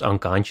he goes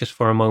unconscious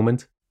for a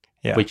moment.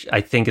 Yeah. Which I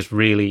think is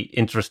really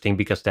interesting,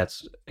 because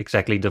that's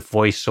exactly the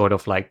voice, sort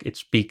of like it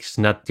speaks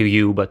not to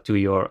you, but to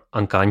your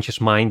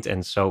unconscious mind.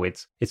 And so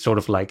it's sort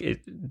of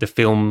like the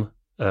film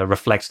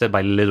reflects that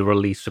by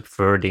literally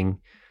subverting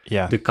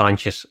the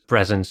conscious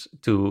presence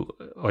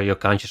or your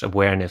conscious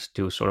awareness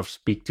to sort of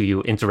speak to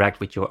you, interact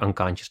with your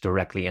unconscious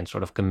directly and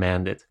sort of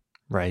command it.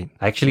 Right.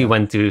 I actually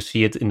went to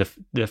see it in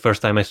the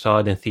first time I saw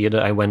it in theater.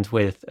 I went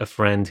with a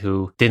friend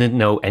who didn't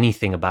know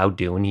anything about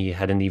Dune. He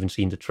hadn't even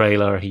seen the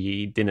trailer.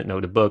 He didn't know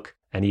the book.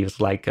 And he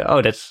was like,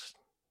 oh,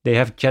 they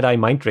have Jedi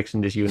mind tricks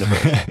in this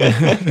universe.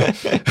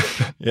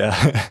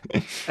 Yeah.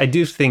 I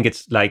do think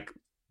it's like,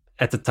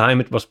 at the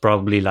time it was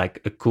probably like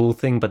a cool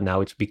thing, but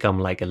now it's become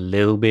like a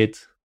little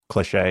bit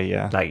cliche.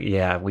 Yeah. Like,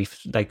 yeah,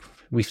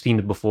 we've seen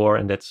it before,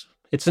 and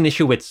it's an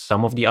issue with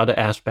some of the other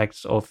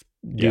aspects of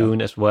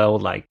Dune as well.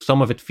 Like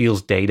some of it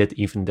feels dated,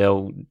 even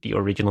though the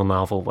original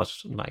novel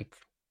was like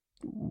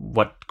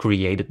what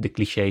created the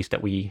cliches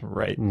that we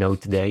know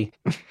today.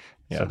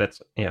 So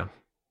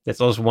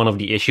that's also one of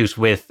the issues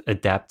with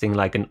adapting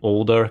like an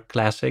older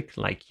classic.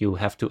 Like you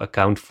have to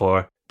account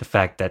for the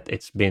fact that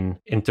it's been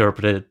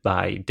interpreted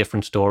by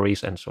different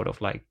stories and sort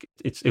of like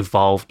it's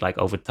evolved like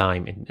over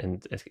time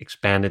and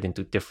expanded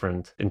into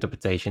different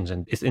interpretations,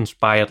 and it's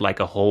inspired like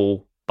a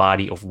whole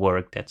body of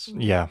work that's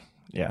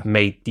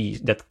made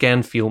that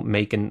can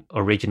make an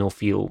original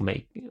feel,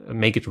 make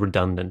it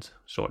redundant,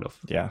 sort of.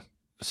 Yeah.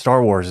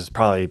 Star Wars is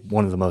probably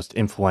one of the most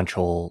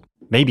influential,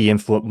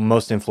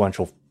 most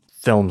influential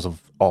films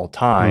of all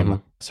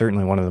time.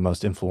 Certainly one of the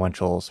most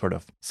influential sort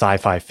of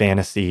sci-fi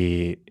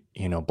fantasy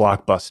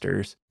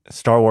blockbusters.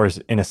 Star Wars,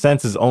 in a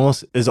sense, is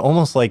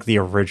almost like the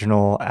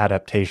original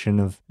adaptation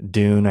of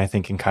Dune, I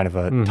think, in kind of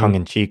a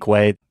tongue-in-cheek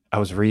way. I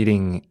was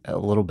reading a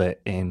little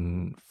bit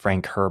in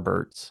Frank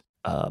Herbert's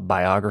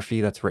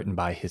biography that's written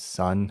by his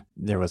son.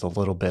 There was a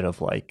little bit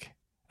of like,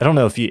 I don't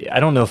know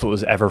if it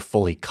was ever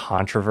fully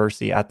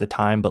controversy at the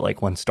time, but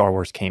like when Star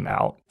Wars came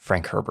out,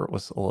 Frank Herbert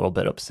was a little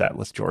bit upset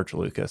with George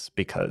Lucas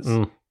because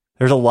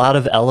there's a lot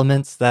of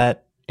elements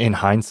that in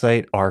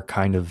hindsight are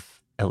kind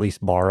of at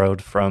least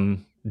borrowed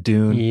from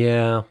Dune.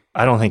 Yeah.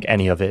 I don't think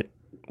any of it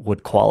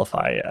would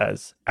qualify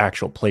as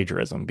actual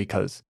plagiarism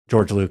because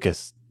George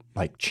Lucas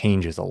like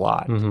changes a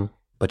lot.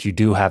 But you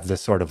do have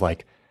this sort of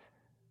like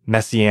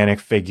messianic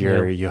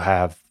figure. You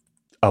have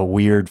a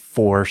weird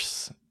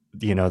force,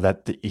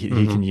 that he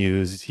can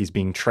use. He's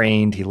being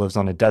trained. He lives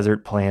on a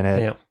desert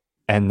planet. Yeah.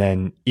 And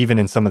then even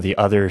in some of the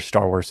other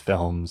Star Wars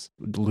films,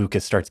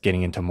 Lucas starts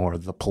getting into more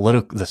of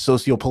the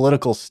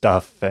socio-political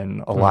stuff.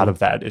 And a lot of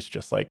that is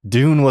just like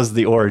Dune was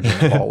the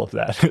origin of all of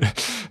that.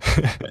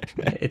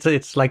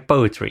 It's like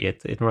poetry.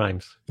 It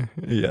rhymes.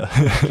 Yeah.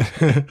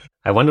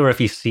 I wonder if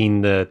he's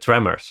seen the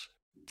Tremors.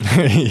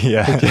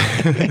 Yeah.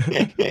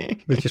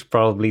 Which is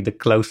probably the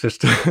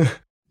closest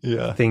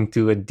thing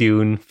to a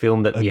Dune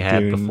film that we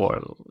had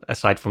before,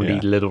 aside from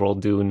the literal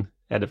Dune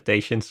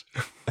adaptations.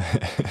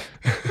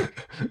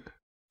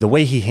 The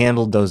way he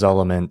handled those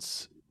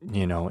elements,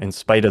 in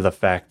spite of the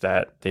fact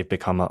that they've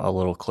become a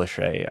little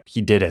cliche,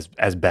 he did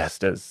as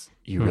best as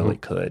you really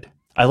could.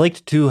 I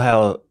liked too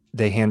how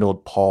they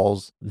handled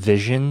Paul's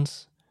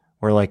visions,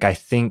 where like I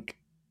think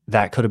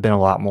that could have been a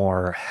lot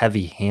more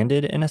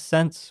heavy-handed in a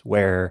sense,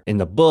 where in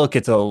the book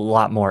it's a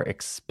lot more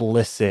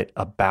explicit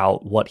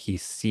about what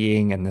he's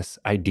seeing and this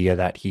idea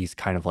that he's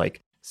kind of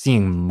like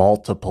seeing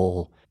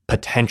multiple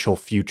potential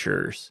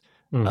futures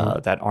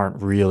that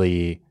aren't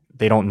really,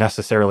 they don't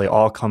necessarily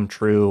all come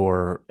true,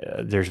 or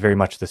there's very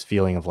much this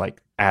feeling of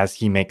like as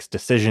he makes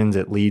decisions,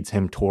 it leads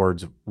him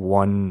towards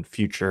one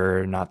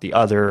future, not the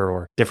other,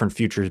 or different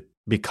futures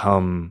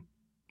become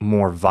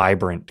more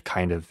vibrant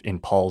kind of in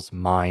Paul's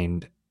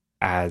mind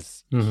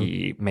as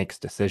he makes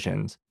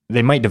decisions.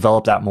 They might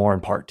develop that more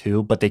in part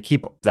 2, but they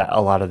keep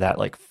a lot of that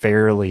like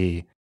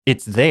fairly,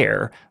 it's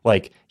there.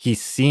 Like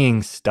he's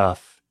seeing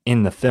stuff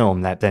in the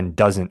film that then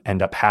doesn't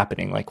end up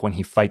happening. Like when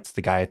he fights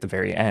the guy at the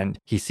very end,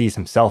 he sees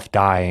himself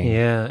dying.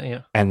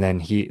 Yeah. And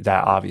then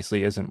that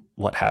obviously isn't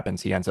what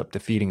happens. He ends up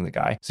defeating the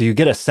guy. So you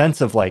get a sense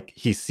of like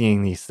he's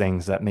seeing these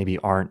things that maybe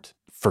aren't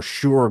for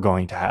sure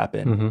going to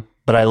happen.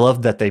 But I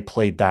love that they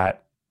played that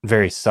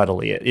very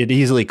subtly. It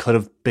easily could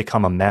have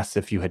become a mess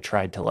if you had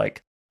tried to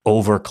like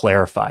over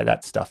clarify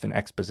that stuff in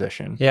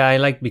exposition. Yeah, I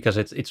like because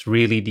it's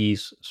really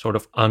these sort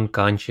of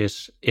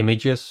unconscious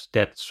images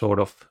that sort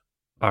of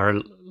are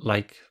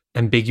like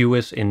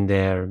ambiguous in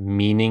their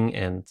meaning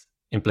and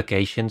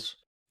implications.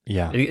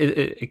 Yeah.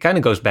 It kind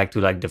of goes back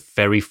to like the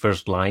very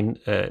first line,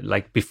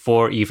 like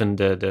before even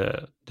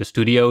the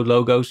studio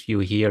logos, you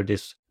hear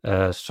this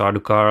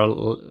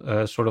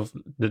Sardaukar sort of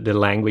the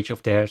language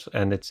of theirs,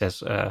 and it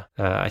says,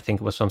 I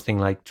think it was something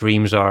like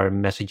dreams are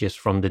messages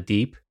from the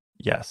deep.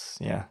 Yes,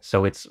 yeah.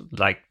 So it's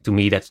like, to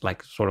me, that's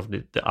like sort of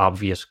the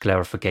obvious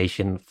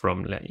clarification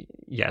from, like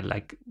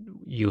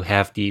you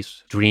have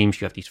these dreams,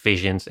 you have these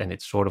visions, and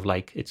it's sort of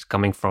like it's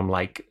coming from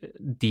like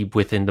deep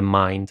within the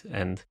mind,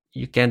 and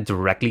you can't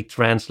directly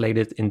translate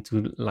it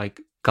into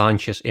like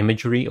conscious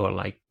imagery or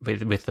like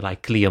with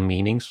like clear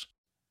meanings.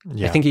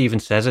 Yeah. I think he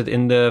even says it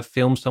in the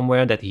film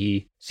somewhere that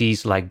he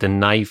sees like the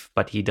knife,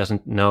 but he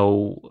doesn't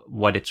know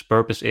what its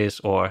purpose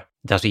is, or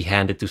does he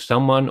hand it to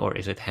someone, or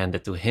is it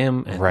handed to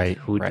him? And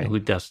who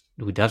does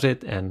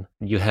it? And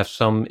you have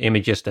some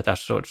images that are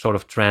sort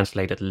of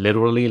translated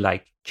literally,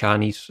 like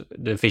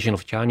the vision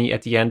of Chani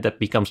at the end, that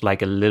becomes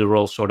like a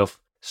literal sort of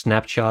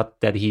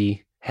snapshot that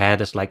he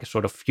had as like a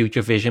sort of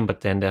future vision.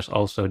 But then there's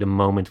also the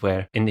moment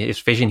where in his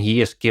vision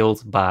he is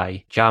killed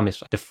by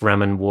Jamis, the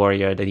Fremen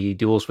warrior that he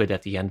duels with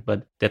at the end.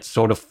 But that's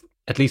sort of,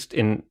 at least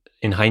in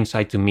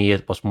hindsight, to me,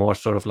 it was more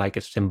sort of like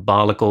a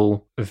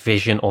symbolical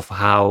vision of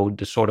how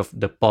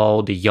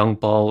the young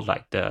Paul,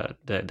 like the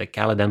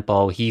Caladan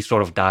Paul, he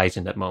sort of dies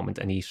in that moment,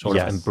 and he sort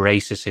of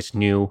embraces his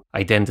new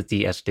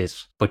identity as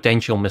this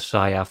potential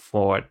messiah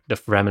for the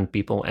Fremen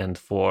people and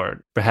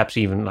for perhaps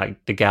even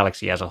like the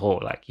galaxy as a whole.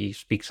 Like he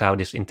speaks out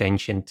his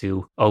intention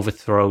to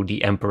overthrow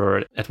the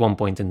emperor at one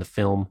point in the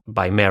film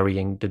by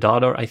marrying the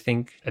daughter, I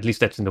think. At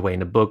least that's in the way in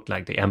the book.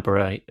 Like the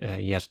emperor,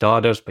 he has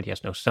daughters, but he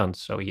has no sons,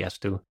 so he has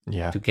to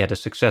get a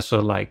successor,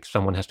 like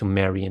someone has to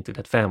marry into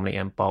that family,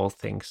 and Paul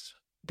thinks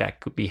that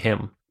could be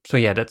him. So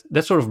yeah,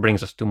 that sort of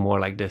brings us to more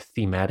like the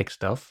thematic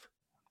stuff.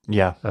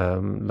 Yeah.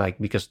 Like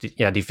because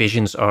the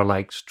visions are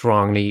like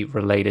strongly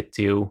related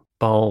to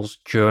Paul's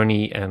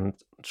journey and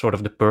sort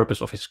of the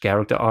purpose of his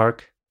character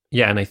arc.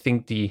 Yeah, and I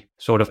think the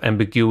sort of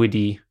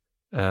ambiguity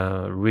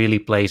really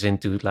plays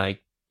into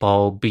like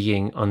Paul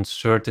being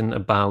uncertain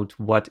about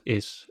what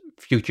is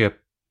future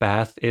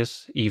path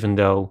is, even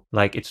though,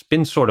 like, it's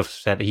been sort of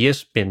said, he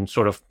has been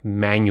sort of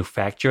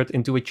manufactured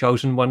into a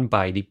chosen one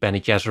by the Bene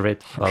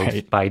Gesserit, both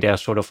Right. by their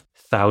sort of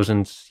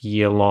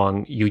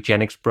thousands-year-long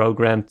eugenics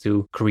program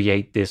to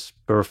create this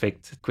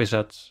perfect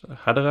Kwisatz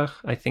Haderach,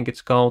 I think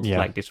it's called, Yeah.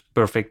 like this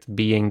perfect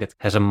being that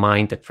has a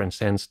mind that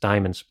transcends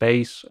time and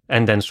space,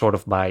 and then sort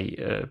of by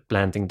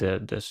planting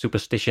the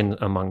superstition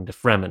among the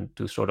Fremen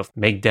to sort of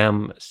make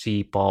them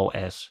see Paul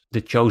as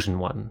the chosen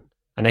one.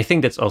 And I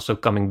think that's also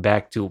coming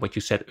back to what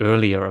you said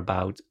earlier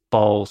about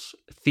Paul's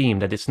theme,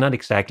 that it's not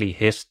exactly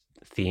his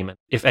theme.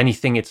 If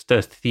anything, it's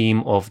the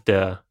theme of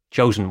the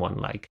chosen one,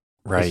 like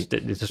Right.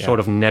 it's a Yeah. sort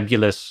of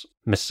nebulous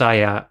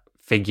messiah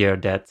figure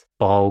that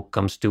Paul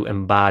comes to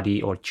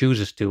embody or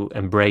chooses to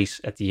embrace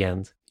at the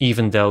end,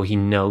 even though he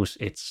knows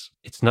it's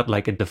not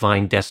like a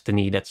divine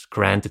destiny that's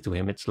granted to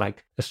him. It's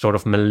like a sort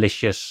of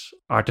malicious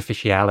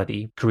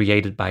artificiality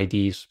created by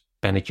these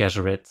Bene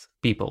Gesserit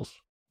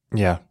peoples.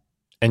 Yeah.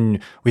 And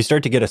we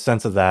start to get a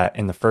sense of that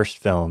in the first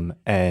film,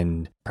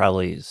 and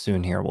probably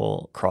soon here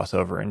we'll cross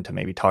over into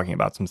maybe talking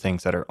about some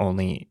things that are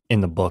only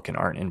in the book and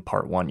aren't in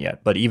part one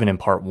yet. But even in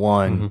part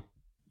one,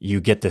 you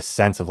get this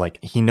sense of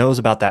like, he knows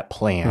about that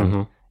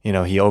plan. You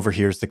know, he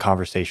overhears the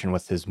conversation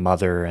with his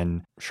mother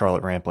and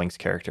Charlotte Rampling's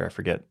character. I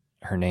forget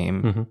her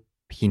name.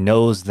 He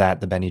knows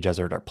that the Bene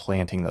Gesserit are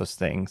planting those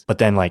things. But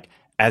then like,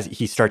 as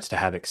he starts to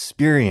have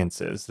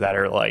experiences that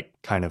are like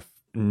kind of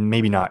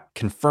maybe not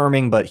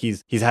confirming, but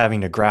he's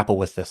having to grapple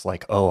with this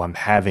like, oh, I'm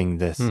having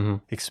this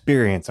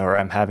experience, or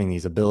I'm having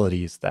these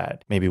abilities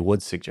that maybe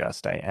would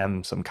suggest I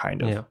am some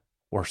kind of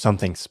or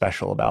something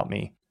special about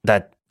me.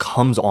 That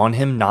comes on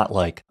him, not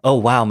like, oh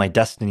wow, my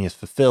destiny is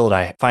fulfilled,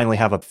 I finally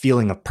have a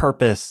feeling of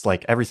purpose,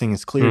 like everything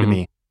is clear to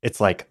me. It's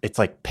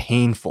like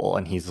painful,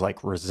 and he's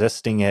like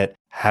resisting it,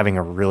 having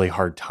a really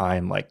hard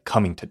time like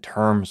coming to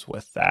terms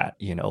with that,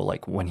 you know,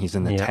 like when he's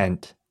in the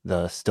tent,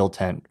 the still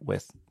tent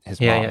with his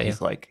mom,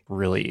 he's like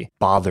really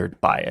bothered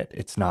by it.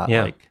 It's not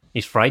like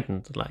he's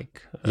frightened,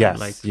 like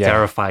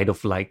terrified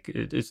of like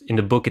in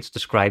the book it's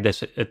described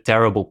as a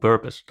terrible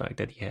purpose like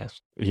that he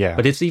has.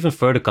 But it's even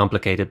further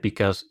complicated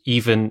because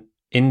even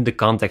in the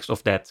context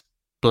of that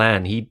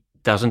plan, he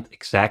doesn't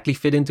exactly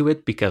fit into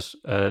it, because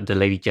the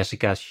Lady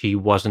Jessica, she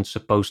wasn't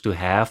supposed to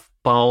have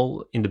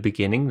Paul in the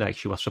beginning. Like,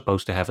 she was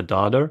supposed to have a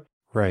daughter.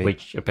 Right.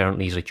 Which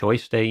apparently is a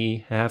choice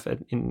they have at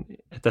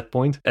that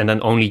point. And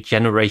then only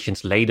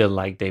generations later,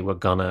 like, they were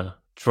gonna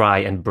try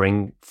and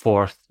bring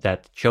forth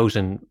that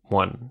chosen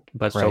one.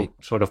 But so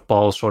sort of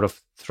Paul sort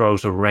of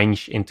throws a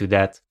wrench into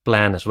that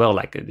plan as well.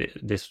 Like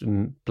this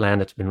plan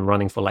that's been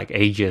running for like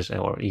ages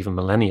or even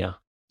millennia.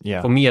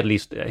 Yeah. For me, at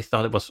least, I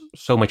thought it was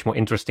so much more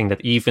interesting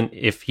that even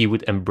if he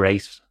would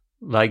embrace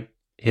like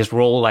his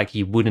role, like,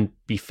 he wouldn't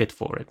be fit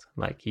for it.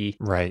 Like he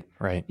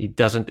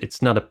doesn't,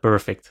 it's not a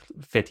perfect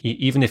fit.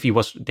 Even if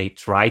they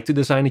tried to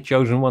design a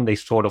chosen one, they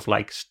sort of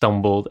like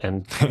stumbled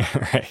and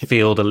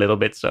failed a little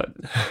bit. So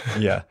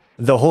yeah,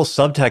 the whole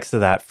subtext of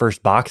that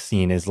first box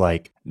scene is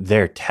like,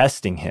 they're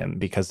testing him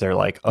because they're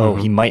like, oh,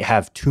 he might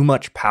have too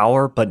much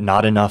power, but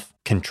not enough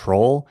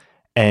control.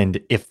 And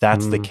if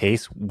that's the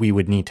case, we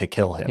would need to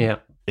kill him. Yeah.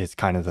 Is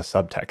kind of the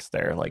subtext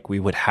there. Like, we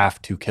would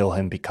have to kill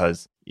him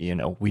because, you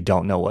know, we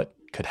don't know what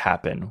could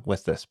happen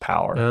with this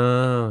power.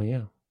 Oh,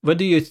 yeah. What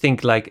do you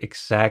think, like,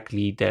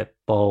 exactly that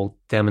Paul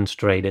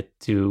demonstrated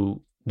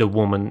to the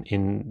woman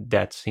in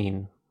that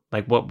scene?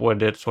 Like, what were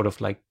the sort of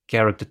like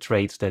character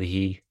traits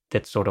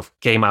that sort of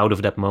came out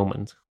of that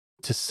moment?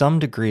 To some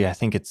degree, I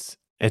think it's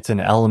an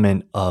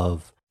element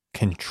of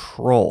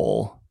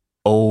control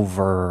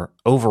over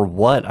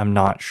what, I'm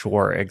not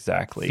sure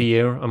exactly.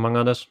 Fear, among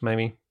others,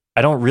 maybe.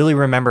 I don't really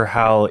remember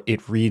how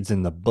it reads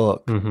in the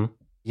book.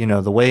 You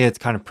know, the way it's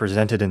kind of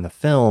presented in the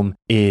film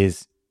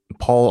is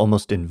Paul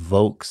almost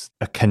invokes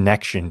a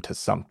connection to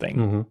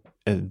something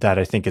that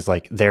I think is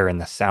like there in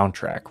the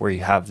soundtrack, where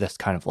you have this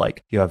kind of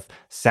like, you have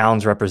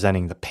sounds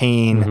representing the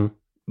pain,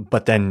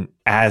 but then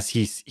as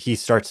he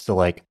starts to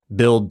like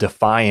build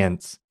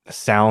defiance,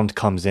 sound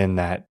comes in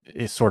that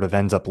it sort of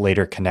ends up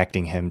later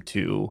connecting him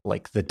to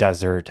like the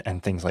desert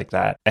and things like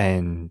that.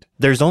 And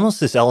there's almost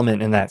this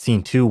element in that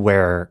scene too,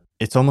 where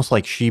it's almost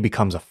like she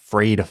becomes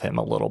afraid of him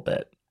a little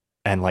bit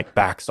and like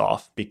backs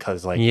off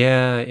because like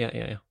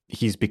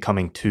he's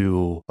becoming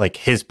too, like,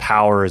 his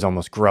power is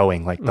almost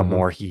growing, like the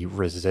more he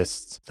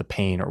resists the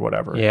pain or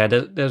whatever. Yeah,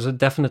 there's a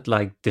definite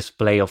like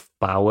display of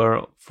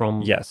power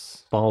from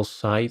Paul's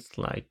side.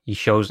 Like, he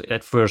shows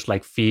at first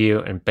like fear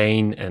and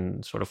pain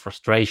and sort of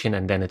frustration,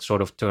 and then it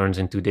sort of turns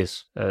into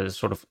this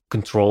sort of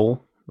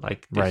control.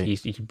 Like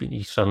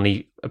he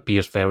suddenly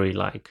appears very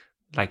like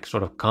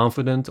sort of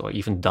confident or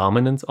even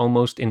dominant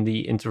almost in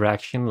the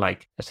interaction,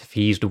 like as if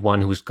he's the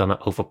one who's gonna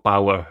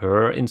overpower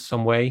her in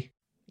some way.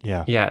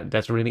 Yeah,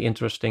 that's really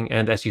interesting.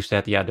 And as you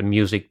said, the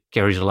music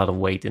carries a lot of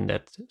weight in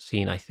that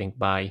scene, I think,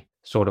 by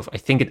sort of, I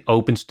think it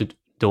opens the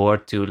door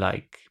to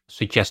like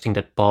suggesting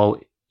that Paul,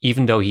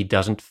 even though he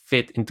doesn't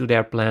fit into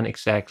their plan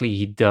exactly,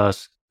 he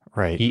does.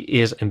 He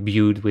is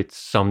imbued with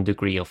some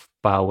degree of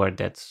power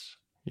that's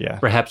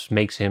perhaps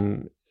makes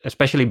him,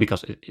 especially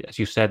because, as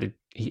you said,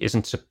 he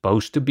isn't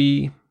supposed to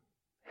be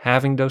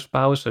having those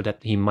powers so that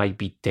he might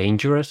be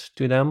dangerous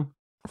to them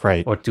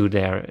Right. or to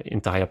their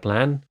entire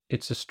plan.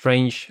 It's a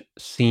strange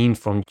scene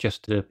from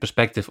just the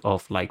perspective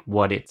of like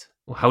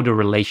how the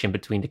relation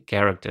between the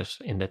characters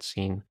in that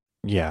scene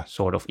Yeah.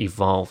 sort of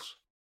evolves.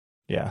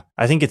 Yeah.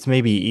 I think it's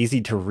maybe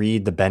easy to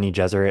read the Bene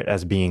Gesserit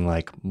as being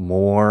like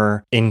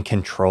more in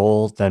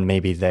control than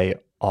maybe they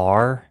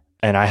are.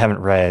 And I haven't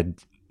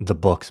read the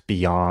books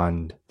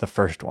beyond the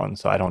first one,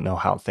 so I don't know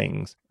how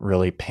things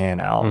really pan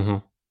out. Mm-hmm.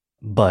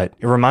 But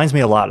it reminds me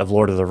a lot of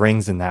Lord of the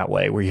Rings in that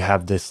way, where you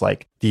have this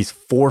like these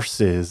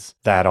forces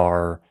that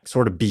are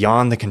sort of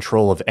beyond the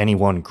control of any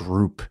one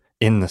group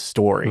in the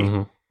story.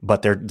 Mm-hmm.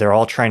 But they're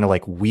all trying to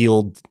like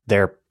wield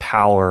their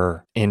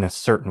power in a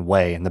certain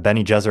way. And the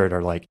Bene Gesserit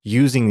are like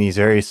using these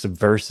very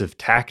subversive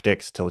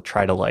tactics to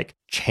try to like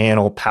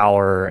channel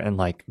power and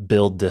like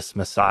build this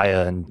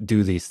messiah and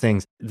do these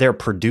things. They're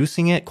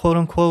producing it, quote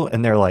unquote,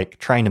 and they're like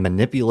trying to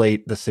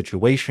manipulate the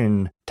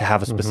situation to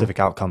have a specific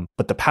outcome.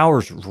 But the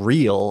power's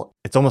real.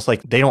 It's almost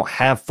like they don't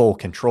have full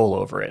control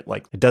over it.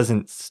 Like it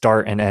doesn't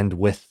start and end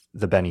with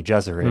the Bene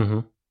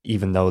Gesserit,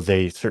 even though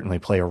they certainly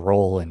play a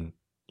role in,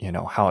 you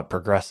know, how it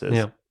progresses.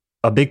 Yeah.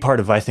 A big part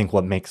of, I think,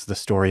 what makes the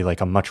story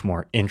like a much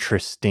more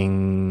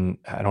interesting,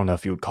 I don't know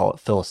if you would call it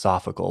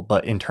philosophical,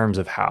 but in terms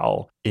of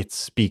how it's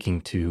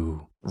speaking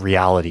to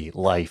reality,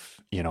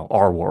 life, you know,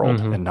 our world,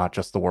 and not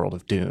just the world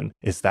of Dune,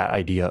 is that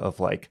idea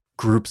of like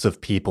groups of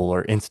people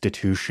or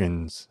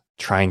institutions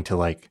trying to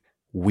like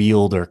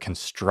wield or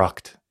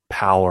construct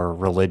power,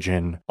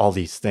 religion, all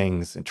these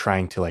things, and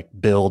trying to like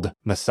build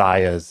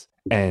messiahs,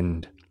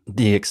 and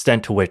the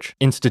extent to which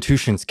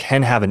institutions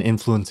can have an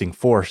influencing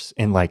force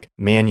in like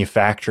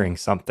manufacturing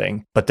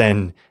something. But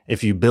then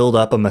if you build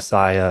up a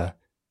messiah,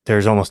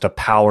 there's almost a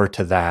power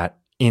to that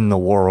in the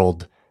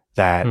world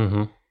that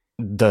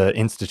the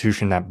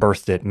institution that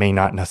birthed it may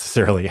not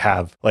necessarily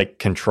have like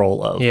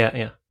control of.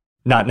 Yeah.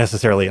 Not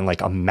necessarily in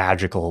like a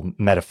magical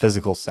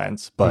metaphysical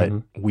sense, but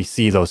we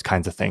see those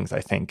kinds of things, I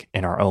think,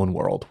 in our own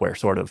world, where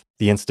sort of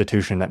the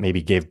institution that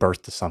maybe gave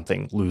birth to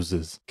something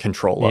loses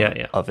control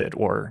of it,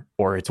 or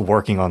it's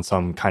working on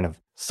some kind of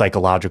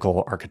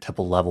psychological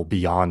archetypal level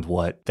beyond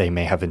what they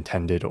may have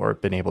intended or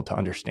been able to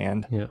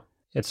understand. Yeah.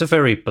 It's a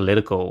very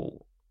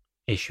political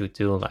issue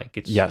too. Like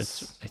I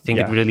think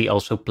it really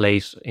also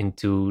plays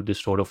into the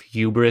sort of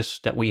hubris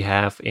that we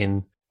have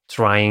in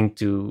trying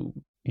to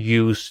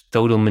use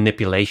total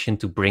manipulation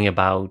to bring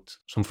about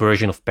some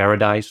version of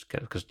paradise,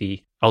 because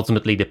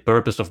ultimately the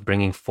purpose of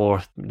bringing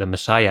forth the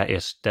Messiah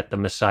is that the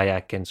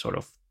Messiah can sort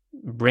of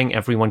bring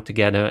everyone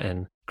together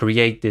and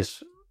create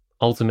this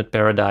ultimate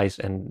paradise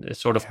and a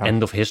sort of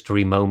end of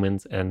history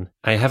moment. And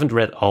I haven't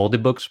read all the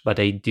books, but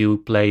they do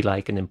play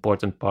like an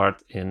important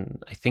part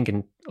I think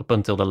up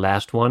until the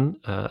last one.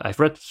 I've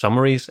read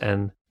summaries,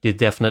 and they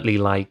definitely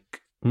like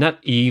not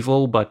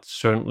evil, but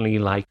certainly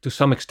like to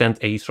some extent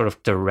a sort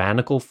of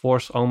tyrannical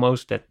force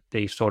almost, that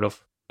they sort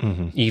of,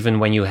 even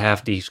when you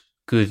have these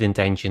good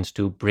intentions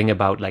to bring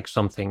about like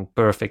something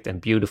perfect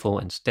and beautiful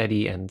and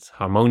steady and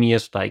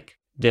harmonious, like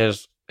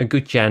there's a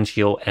good chance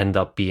you'll end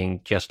up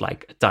being just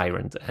like a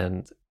tyrant.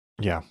 And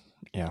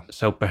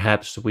so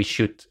perhaps we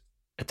should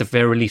at the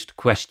very least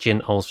question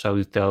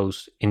also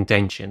those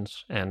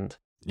intentions and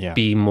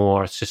be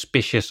more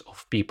suspicious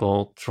of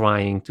people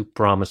trying to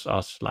promise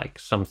us like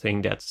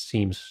something that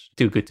seems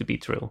too good to be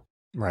true.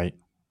 Right.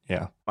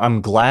 Yeah.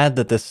 I'm glad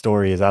that this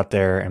story is out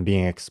there and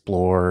being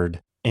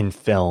explored in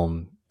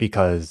film,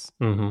 because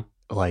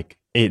like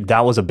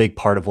that was a big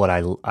part of what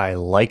I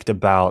liked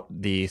about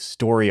the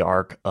story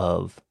arc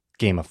of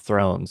Game of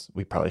Thrones.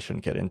 We probably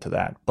shouldn't get into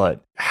that,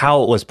 but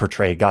how it was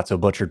portrayed got so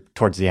butchered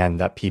towards the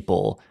end that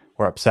people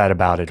were upset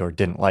about it or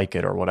didn't like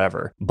it or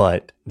whatever.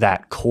 But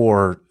that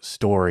core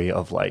story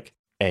of like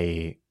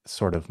a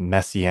sort of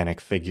messianic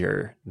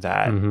figure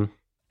that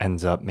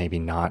ends up maybe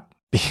not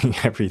being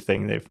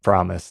everything they've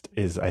promised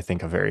is, I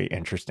think, a very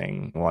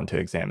interesting one to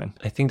examine.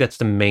 I think that's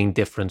the main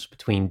difference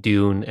between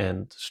Dune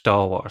and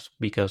Star Wars,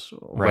 because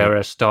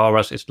whereas Star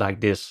Wars is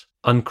like this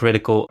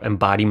uncritical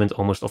embodiment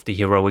almost of the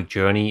heroic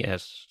journey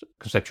as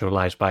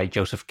conceptualized by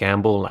Joseph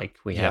Campbell, like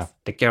we have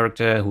the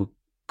character who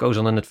goes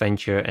on an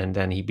adventure and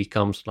then he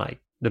becomes like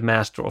the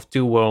master of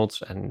two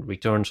worlds and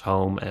returns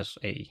home as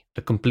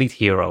the complete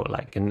hero,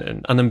 like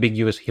an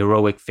unambiguous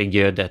heroic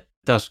figure that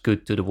does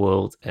good to the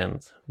world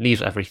and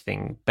leaves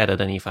everything better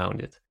than he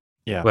found it.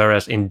 Yeah.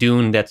 Whereas in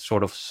Dune, that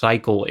sort of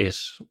cycle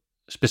is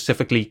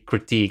specifically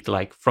critiqued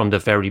like from the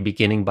very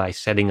beginning by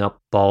setting up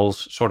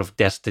Paul's sort of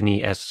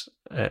destiny as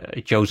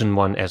a chosen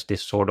one, as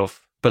this sort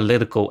of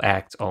political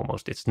act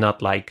almost. It's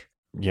not like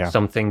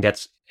something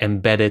that's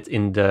embedded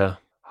in the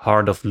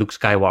heart of Luke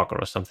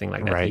Skywalker or something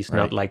like that. He's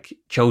not like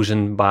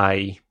chosen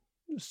by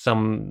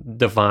some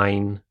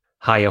divine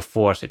higher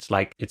force. It's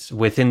like it's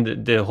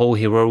within the whole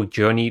heroic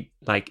journey.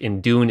 Like in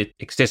Dune, it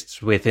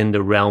exists within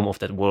the realm of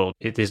that world.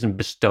 It isn't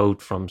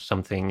bestowed from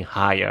something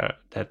higher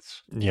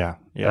that's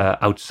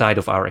outside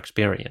of our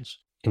experience.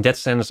 In that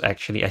sense,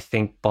 actually, I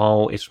think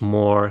Paul is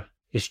more,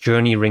 his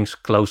journey rings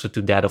closer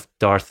to that of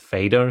Darth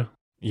Vader.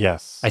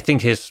 Yes. I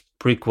think his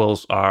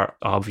prequels are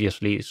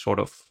obviously sort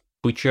of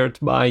butchered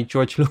by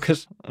George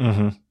Lucas.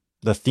 Hmm.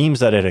 The themes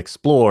that it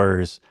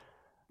explores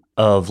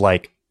of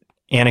like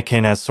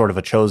Anakin as sort of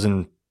a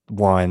chosen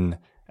one,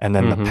 and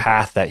then the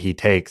path that he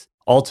takes.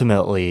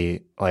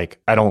 Ultimately,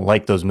 like I don't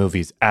like those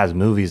movies as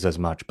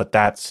much, but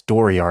that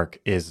story arc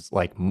is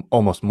like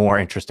almost more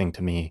interesting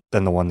to me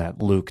than the one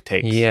that Luke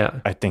takes. Yeah,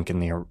 I think in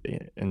the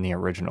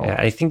original. yeah.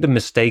 I think the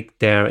mistake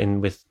there in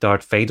with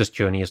Darth Vader's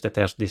journey is that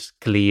there's this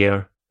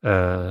clear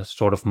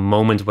sort of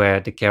moment where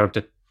the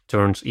character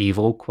turns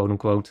evil, quote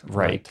unquote.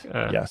 Right.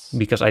 Yes.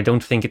 Because I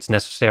don't think it's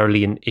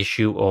necessarily an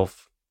issue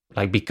of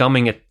like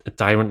becoming a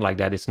tyrant like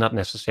that. It's not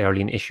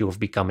necessarily an issue of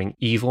becoming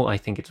evil. I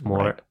think it's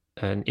more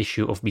an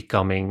issue of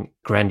becoming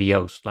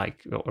grandiose,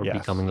 like, or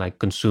becoming like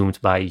consumed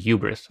by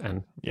hubris.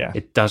 And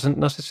it doesn't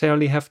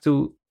necessarily have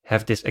to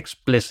have this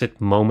explicit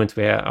moment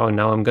where, oh,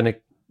 now I'm going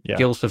to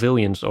kill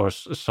civilians or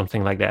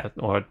something like that.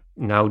 Or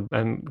now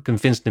I'm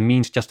convinced the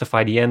means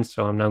justify the end,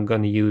 so I'm now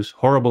going to use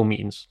horrible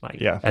means.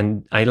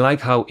 And I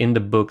like how in the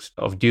books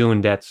of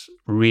Dune, that's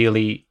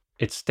really...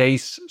 it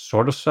stays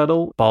sort of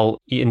subtle. Paul,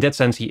 in that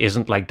sense, he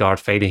isn't like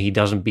Darth Vader. He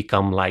doesn't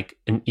become like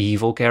an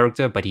evil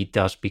character, but he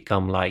does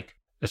become like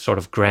a sort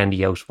of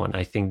grandiose one.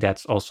 I think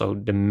that's also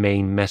the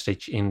main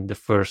message in the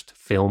first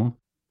film,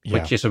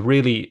 which is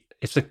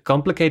it's a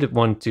complicated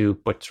one to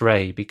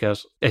portray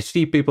because I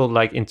see people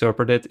like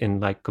interpret it in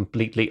like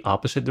completely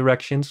opposite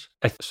directions.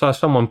 I saw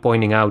someone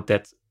pointing out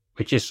that,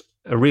 which is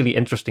a really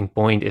interesting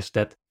point, is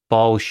that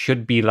Paul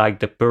should be like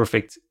the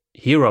perfect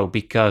hero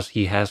because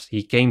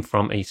he came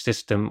from a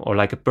system or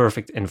like a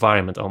perfect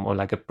environment, or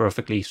like a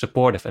perfectly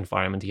supportive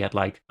environment. He had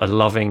like a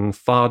loving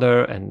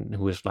father and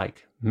who was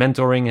like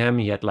mentoring him.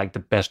 He had like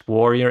the best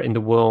warrior in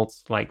the world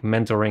like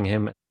mentoring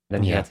him.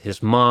 Then he had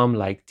his mom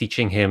like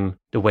teaching him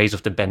the ways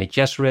of the Bene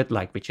Gesserit,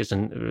 like, which is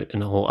a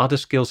whole other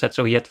skill set.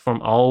 So he had,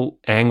 from all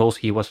angles,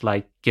 he was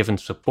like given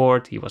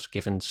support, he was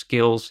given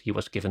skills, he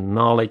was given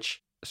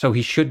knowledge. So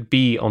he should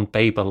be on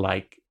paper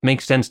like,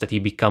 makes sense that he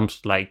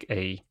becomes like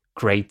a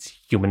great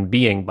human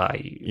being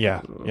by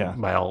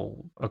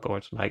all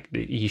accords. Like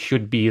he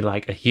should be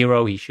like a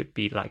hero, he should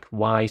be like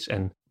wise,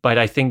 but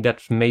I think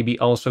that's maybe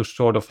also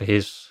sort of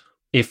his,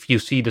 if you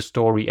see the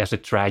story as a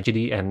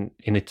tragedy, and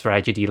in a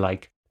tragedy,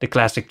 like the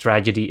classic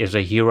tragedy is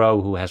a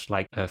hero who has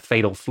like a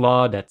fatal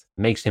flaw that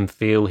makes him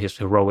fail his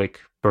heroic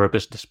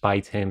purpose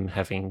despite him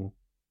having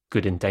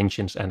good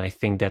intentions. And I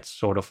think that's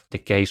sort of the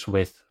case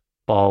with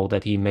Paul,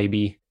 that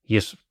he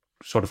is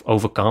sort of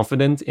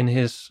overconfident in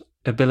his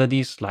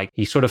abilities. Like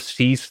he sort of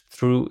sees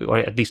through, or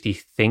at least he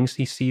thinks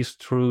he sees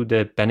through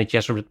the Bene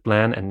Gesserit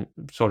plan, and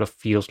sort of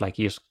feels like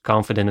he is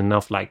confident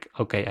enough, like,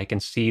 okay, I can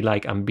see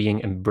like I'm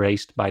being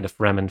embraced by the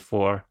Fremen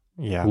for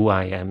who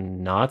I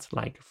am not,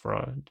 like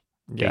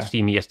they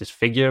see me as this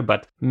figure,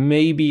 but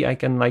maybe I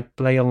can like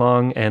play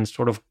along and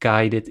sort of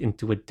guide it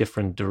into a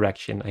different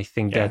direction. I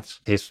think that's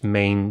his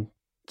main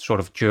sort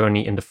of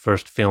journey in the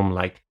first film.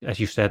 Like, as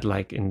you said,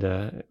 like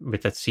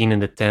with that scene in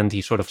the tent,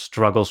 he sort of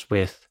struggles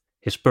with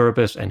his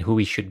purpose and who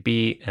he should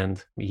be.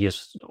 And he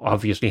is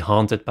obviously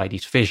haunted by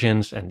these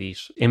visions and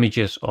these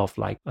images of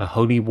like a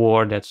holy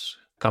war that's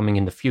coming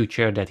in the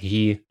future that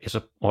he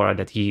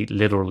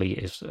literally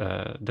is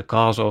the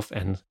cause of.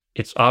 And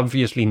it's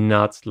obviously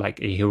not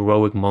like a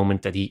heroic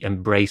moment that he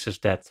embraces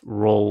that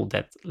role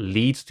that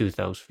leads to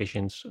those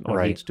visions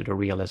or leads to the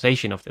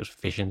realization of those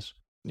visions.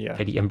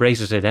 That he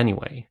embraces it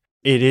anyway.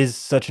 It is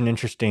such an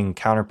interesting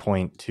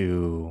counterpoint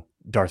to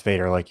Darth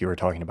Vader, like you were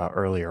talking about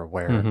earlier,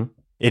 where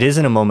it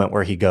isn't a moment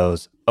where he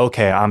goes,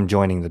 okay, I'm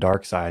joining the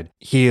dark side.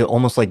 He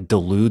almost like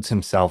deludes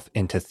himself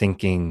into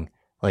thinking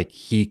like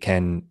he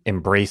can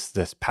embrace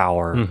this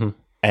power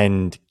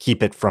and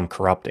keep it from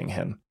corrupting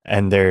him.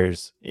 And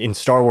in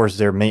Star Wars,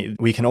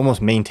 we can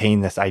almost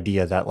maintain this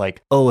idea that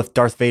like, oh, if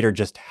Darth Vader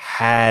just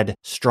had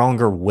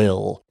stronger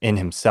will in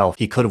himself,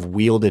 he could have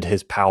wielded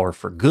his power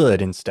for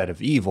good instead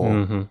of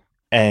evil.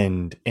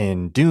 And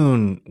in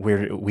Dune,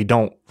 we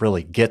don't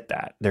really get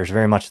that. There's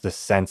very much this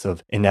sense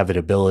of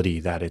inevitability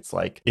that it's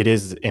like, it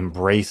is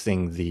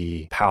embracing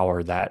the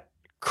power that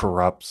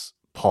corrupts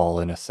Paul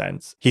in a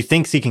sense. He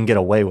thinks he can get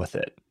away with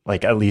it,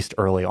 like at least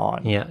early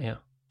on. Yeah.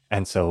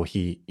 And so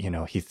he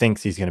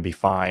thinks he's going to be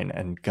fine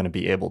and going to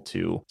be able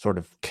to sort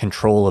of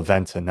control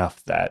events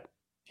enough that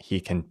he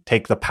can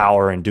take the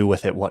power and do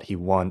with it what he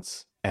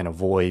wants and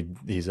avoid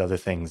these other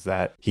things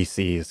that he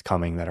sees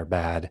coming that are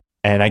bad.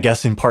 And I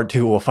guess in part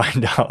 2, we'll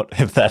find out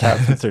if that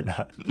happens or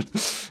not.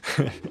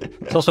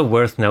 It's also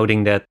worth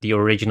noting that the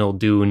original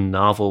Dune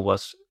novel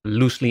was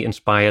loosely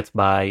inspired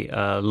by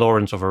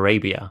Lawrence of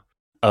Arabia.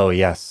 Oh,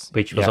 yes.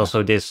 Which was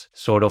also this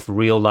sort of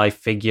real life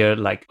figure,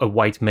 like a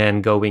white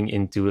man going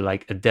into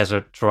like a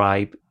desert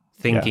tribe,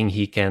 thinking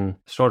he can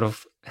sort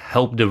of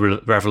help the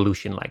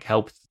revolution, like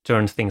help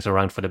turn things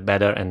around for the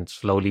better, and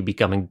slowly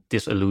becoming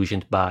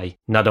disillusioned by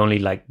not only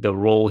like the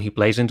role he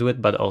plays into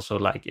it, but also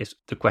like is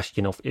the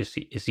question of is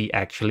he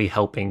actually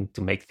helping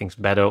to make things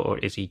better, or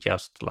is he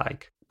just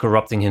like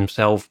corrupting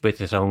himself with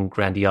his own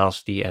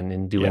grandiosity, and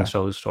in doing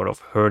so sort of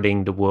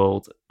hurting the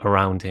world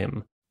around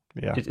him.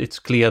 It's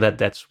clear that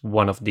that's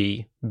one of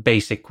the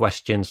basic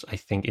questions, I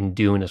think, in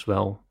Dune as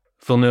well,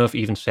 Villeneuve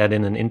even said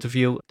in an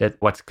interview that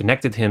what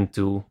connected him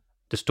to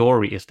the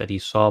story is that he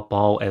saw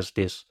Paul as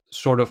this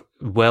sort of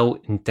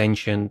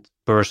well-intentioned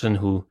person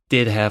who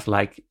did have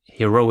like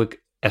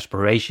heroic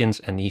aspirations,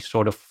 and he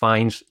sort of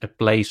finds a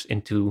place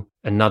into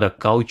another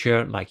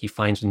culture, like he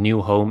finds a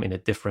new home in a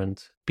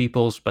different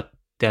peoples, but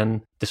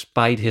then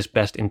despite his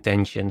best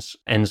intentions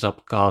ends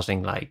up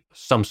causing like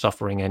some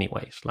suffering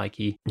anyways. Like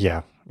he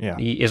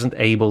isn't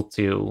able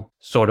to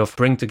sort of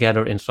bring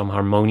together in some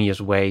harmonious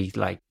way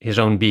like his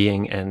own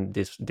being and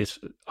this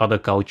other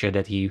culture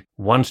that he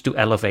wants to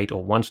elevate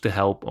or wants to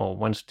help or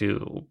wants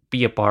to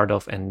be a part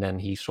of, and then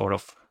he sort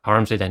of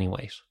harms it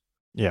anyways.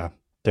 Yeah.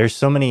 There's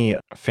so many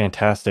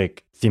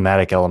fantastic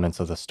thematic elements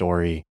of the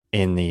story.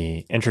 In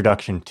the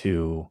introduction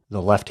to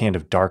The Left Hand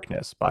of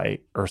Darkness by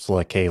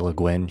Ursula K. Le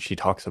Guin, she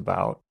talks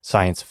about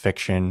science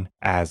fiction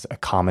as a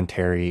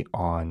commentary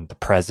on the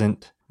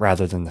present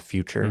rather than the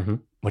future,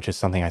 which is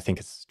something I think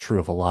is true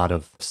of a lot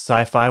of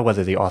sci-fi,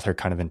 whether the author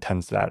kind of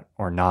intends that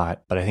or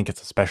not. But I think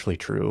it's especially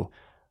true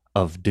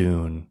of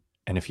Dune.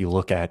 And if you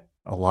look at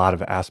a lot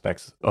of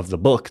aspects of the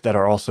book that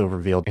are also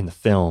revealed in the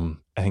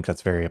film, I think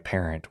that's very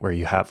apparent, where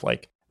you have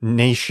like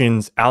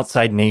nations,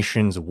 outside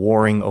nations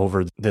warring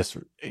over this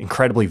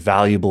incredibly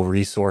valuable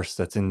resource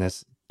that's in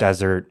this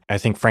desert. I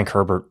think Frank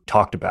Herbert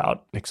talked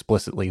about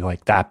explicitly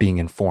like that being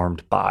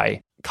informed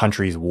by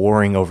countries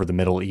warring over the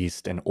Middle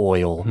East and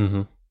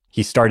oil.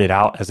 He started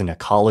out as an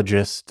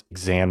ecologist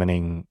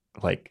examining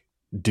like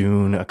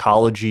dune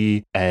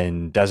ecology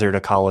and desert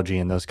ecology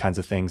and those kinds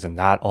of things, and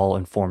that all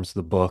informs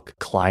the book.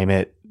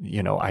 Climate,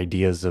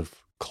 ideas of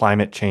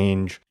climate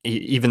change,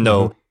 even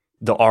though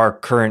our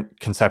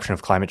current conception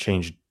of climate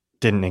change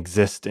didn't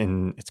exist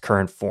in its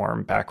current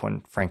form back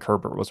when Frank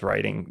Herbert was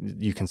writing,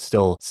 you can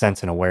still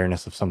sense an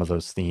awareness of some of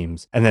those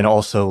themes. And then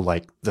also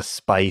like the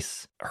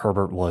spice,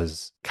 Herbert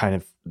was kind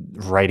of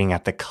writing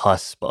at the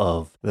cusp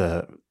of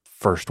the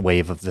first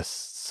wave of this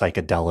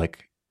psychedelic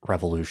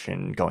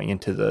revolution going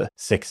into the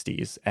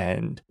 60s,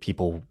 and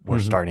people were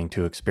starting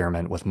to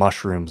experiment with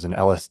mushrooms and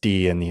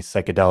LSD and these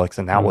psychedelics,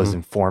 and that was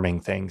informing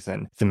things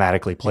and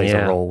thematically plays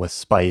a role with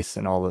spice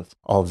and all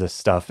of this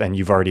stuff. And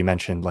you've already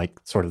mentioned like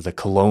sort of the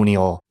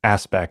colonial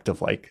aspect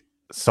of like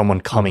someone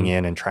coming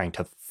in and trying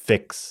to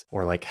fix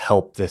or like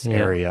help this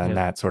area and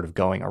that sort of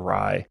going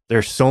awry.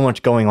 There's so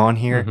much going on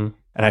here,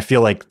 and I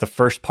feel like the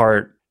first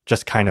part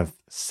just kind of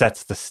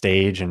sets the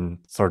stage and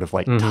sort of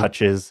like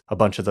touches a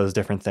bunch of those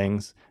different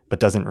things, but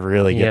doesn't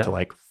really get to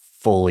like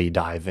fully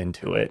dive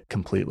into it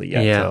completely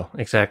yet. Yeah,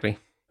 exactly.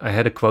 I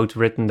had a quote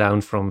written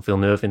down from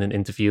Villeneuve in an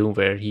interview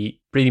where he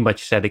pretty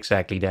much said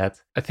exactly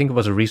that. I think it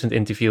was a recent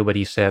interview, but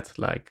he said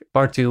like,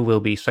 part 2 will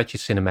be such a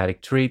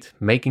cinematic treat.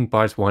 Making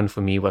part 1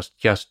 for me was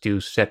just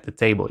to set the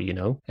table,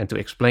 and to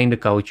explain the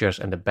cultures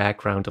and the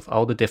background of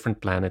all the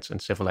different planets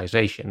and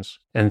civilizations.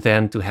 And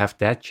then to have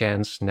that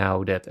chance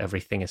now that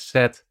everything is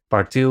set,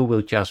 part 2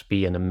 will just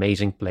be an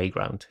amazing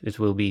playground. It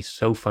will be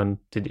so fun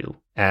to do.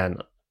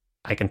 And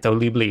I can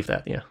totally believe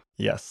that, yeah.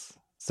 Yes.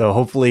 So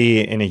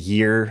hopefully in a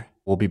year,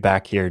 we'll be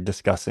back here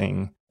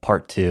discussing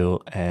part 2,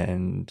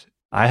 and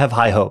I have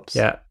high hopes.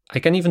 Yeah, I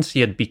can even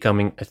see it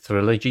becoming a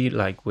trilogy,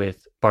 like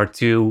with part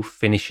 2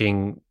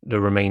 finishing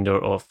the remainder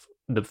of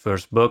the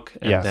first book,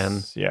 and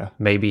then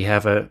maybe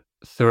have a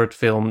third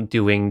film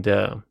doing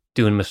the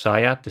Dune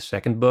Messiah, the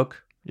second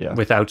book,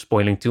 without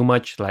spoiling too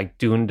much. Like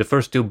Dune, the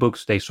first 2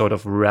 books, they sort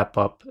of wrap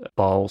up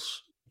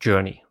Paul's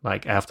journey.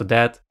 Like after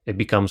that, it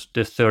becomes,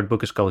 the third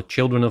book is called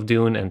Children of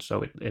Dune, and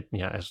so it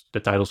as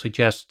the title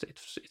suggests,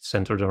 it's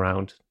centered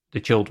around the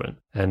children.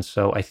 And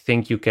so I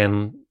think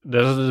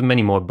there's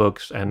many more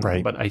books, and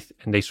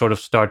and they sort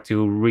of start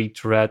to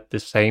retread the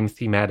same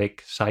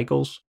thematic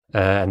cycles,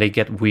 and they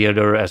get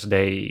weirder as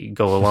they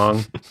go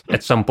along.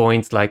 At some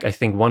point, like I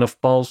think one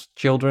of Paul's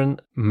children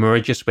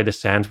merges with a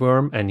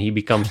sandworm, and he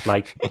becomes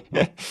like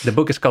the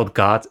book is called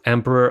God,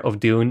 Emperor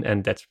of Dune,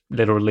 and that's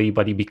literally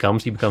what he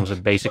becomes. He becomes a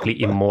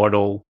basically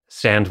immortal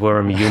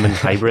sandworm human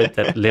hybrid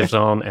that lives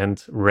on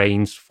and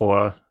reigns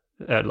for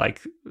like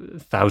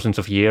thousands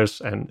of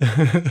years. And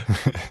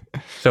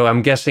so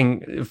I'm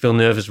guessing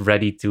Villeneuve is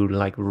ready to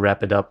like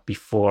wrap it up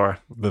before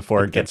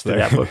it gets to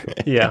that book.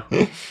 Yeah.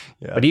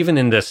 But even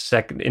in the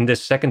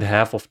second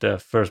half of the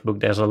first book,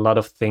 there's a lot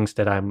of things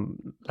that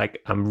I'm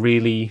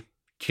really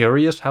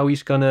curious how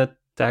he's gonna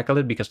tackle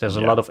it, because there's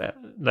a lot of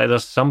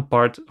there's some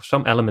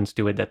elements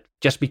to it that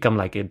just become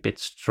like a bit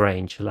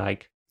strange.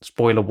 Like,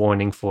 spoiler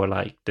warning for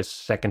like the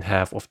second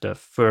half of the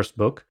first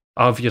book.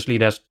 Obviously,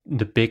 there's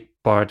the big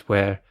part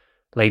where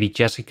Lady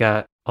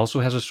Jessica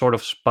also has a sort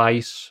of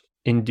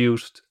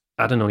spice-induced,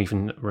 I don't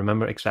even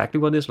remember exactly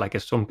what it is, like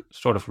some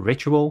sort of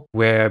ritual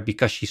where,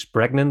 because she's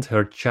pregnant,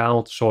 her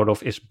child sort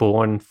of is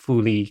born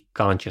fully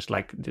conscious,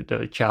 like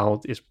the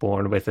child is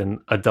born with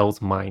an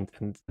adult mind,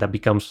 and that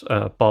becomes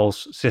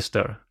Paul's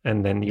sister.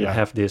 And then you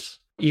have this,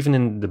 even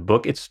in the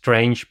book, it's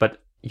strange,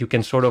 but you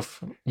can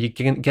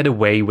get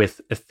away with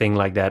a thing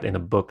like that in a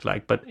book,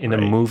 like, but in a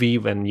movie,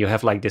 when you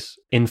have like this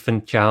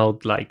infant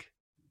child, like,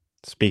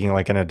 speaking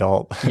like an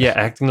adult.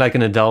 Acting like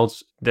an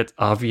adult, that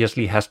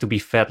obviously has to be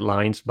fed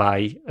lines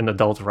by an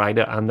adult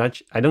writer.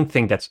 I don't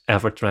think that's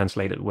ever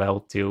translated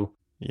well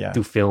Yeah.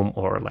 to film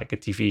or like a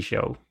TV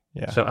show.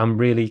 Yeah. So I'm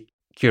really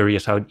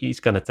curious how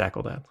he's going to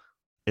tackle that.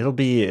 It'll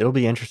be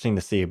interesting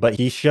to see. But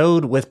he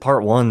showed with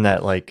part one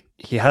that like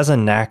he has a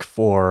knack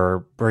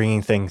for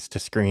bringing things to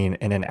screen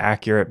in an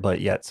accurate but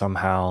yet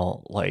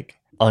somehow like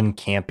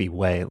uncampy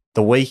way.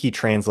 The way he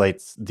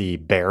translates the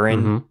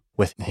Baron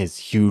with his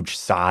huge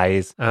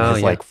size and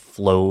his like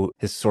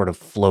his sort of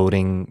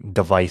floating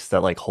device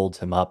that like holds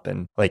him up,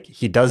 and like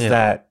he does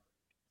that,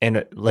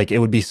 and like it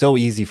would be so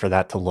easy for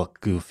that to look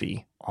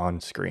goofy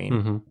on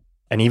screen.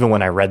 And even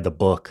when I read the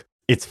book,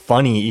 it's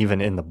funny even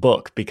in the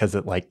book because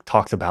it like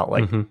talks about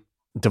like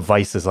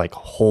devices like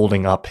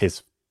holding up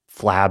his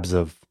flabs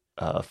of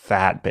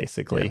fat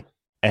basically.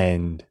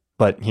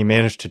 But he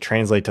managed to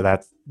translate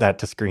to that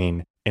to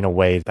screen in a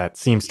way that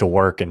seems to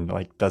work and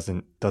like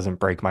doesn't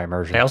break my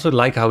immersion. I also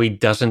like how he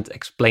doesn't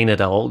explain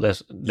it all.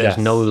 There's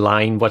no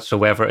line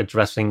whatsoever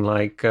addressing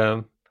like,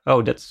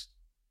 oh, that's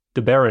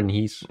the Baron.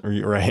 He's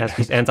has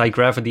these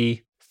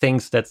anti-gravity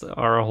things that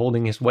are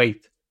holding his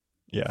weight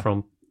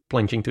from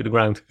plunging to the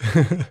ground.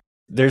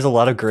 There's a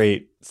lot of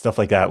great stuff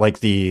like that, like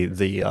the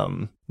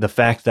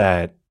fact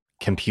that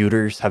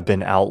computers have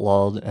been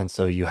outlawed, and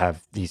so you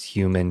have these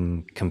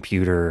human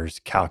computers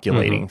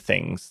calculating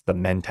things, the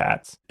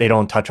mentats. They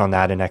don't touch on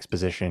that in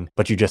exposition,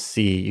 but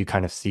you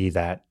kind of see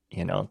that,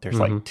 you know, there's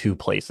like two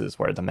places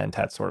where the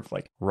mentats sort of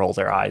like roll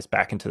their eyes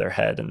back into their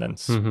head and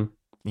then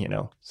you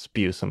know,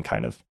 spew some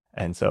kind of,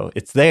 and so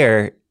it's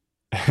there.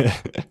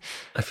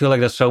 I feel like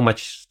there's so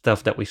much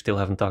stuff that we still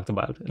haven't talked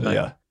about.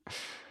 Like,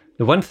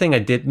 the one thing I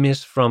did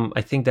miss from,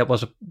 I think that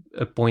was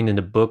a point in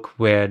the book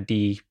where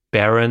the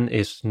Baron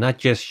is not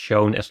just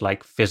shown as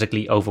like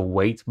physically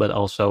overweight, but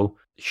also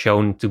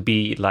shown to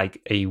be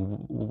like a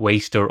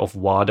waster of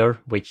water,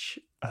 which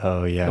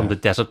on the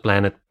desert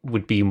planet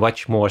would be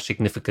much more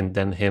significant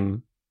than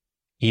him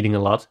eating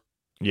a lot.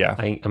 Yeah.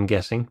 I'm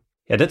guessing.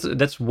 Yeah,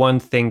 that's one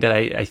thing that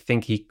I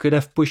think he could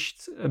have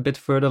pushed a bit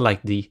further,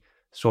 like the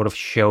sort of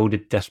show the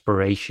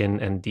desperation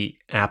and the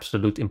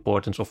absolute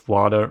importance of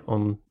water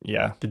on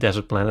the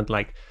desert planet.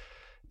 Like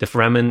the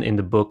Fremen in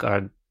the book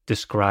are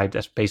described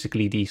as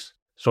basically these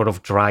sort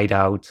of dried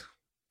out,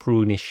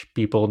 prunish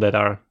people that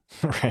are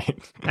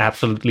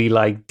absolutely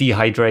like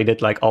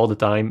dehydrated like all the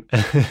time.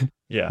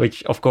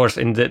 Which of course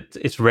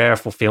it's rare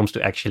for films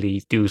to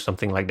actually do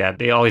something like that.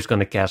 They're always going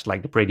to cast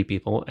like the pretty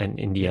people, and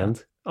in the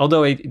end,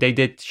 although they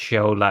did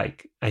show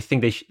like, I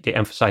think they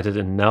emphasized it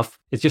enough.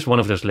 It's just one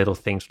of those little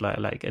things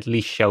like at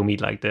least show me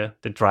like the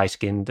dry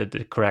skin,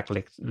 the cracked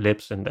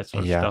lips and that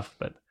sort of stuff.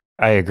 But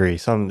I agree.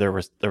 There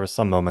was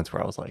some moments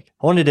where I was like,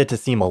 I wanted it to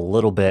seem a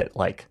little bit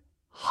like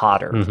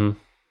hotter.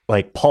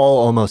 Like Paul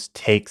almost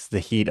takes the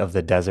heat of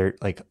the desert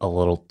like a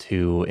little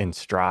too in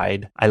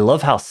stride. I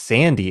love how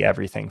sandy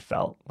everything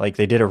felt. Like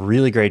they did a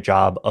really great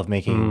job of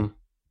making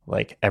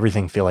like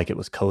everything feel like it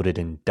was coated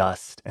in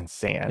dust and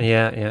sand.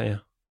 Yeah.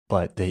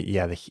 But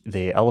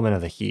the element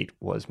of the heat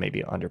was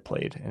maybe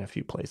underplayed in a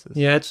few places.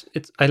 Yeah,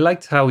 it's. I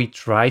liked how he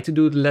tried to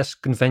do the less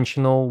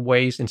conventional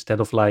ways instead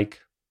of like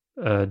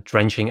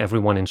drenching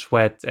everyone in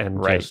sweat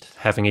and just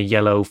having a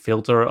yellow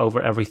filter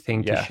over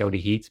everything to show the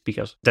heat,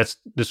 because that's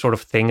the sort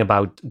of thing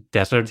about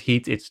desert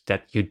heat. It's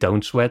that you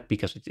don't sweat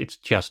because it's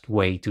just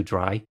way too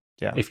dry.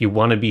 Yeah. If you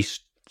want to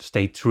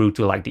stay true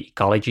to like the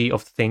ecology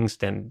of things,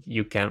 then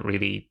you can't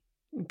really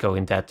go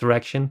in that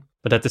direction.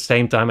 But at the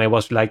same time, I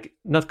was like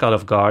not caught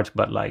off guard,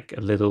 but like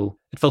a little.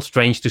 It felt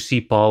strange to see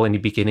Paul in the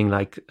beginning,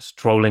 like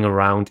strolling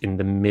around in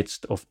the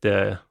midst of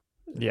the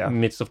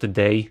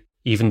day.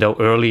 Even though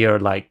earlier,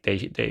 like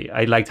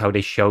I liked how they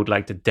showed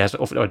like the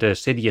desert or the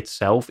city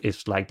itself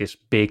is like this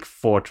big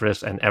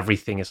fortress, and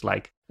everything is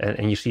like,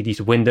 and you see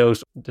these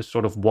windows, the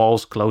sort of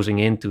walls closing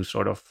in to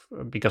sort of,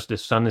 because the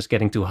sun is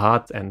getting too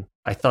hot. And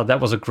I thought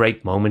that was a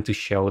great moment to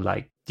show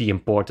like the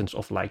importance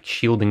of like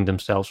shielding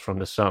themselves from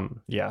the sun.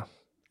 Yeah.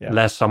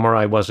 Last summer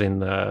I was in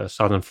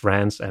southern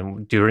France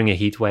and during a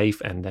heat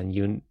wave, and then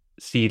you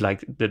see like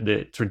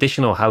the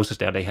traditional houses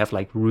there, they have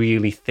like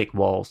really thick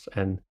walls,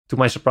 and to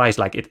my surprise,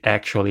 like it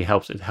actually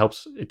helps.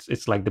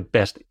 It's like the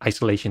best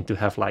isolation to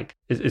have. Like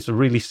it's a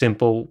really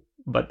simple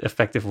but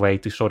effective way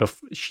to sort of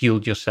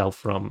shield yourself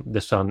from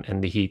the sun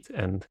and the heat,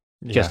 and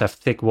just have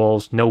thick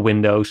walls, no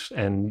windows,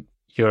 and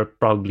you're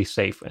probably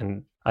safe.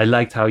 And I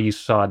liked how you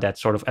saw that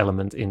sort of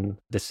element in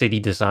the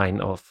city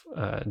design of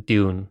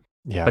Dune.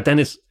 Yeah. But then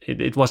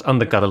it was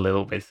undercut a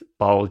little bit.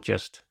 Paul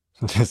just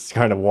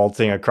kind of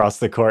waltzing across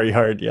the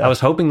courtyard. Yeah. I was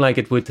hoping like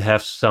it would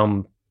have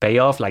some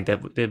payoff, like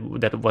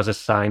that was a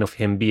sign of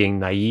him being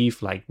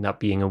naive, like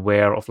not being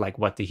aware of like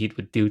what the heat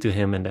would do to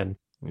him, and then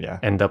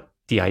end up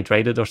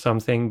dehydrated or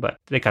something. But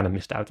they kind of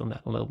missed out on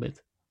that a little bit.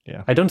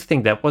 Yeah. I don't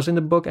think that was in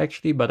the book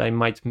actually, but I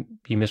might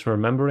be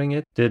misremembering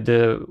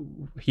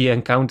it. He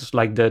encounters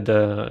like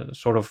the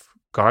sort of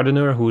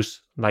gardener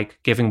who's like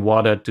giving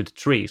water to the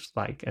trees,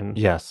 like, and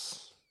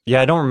yes. Yeah,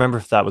 I don't remember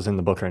if that was in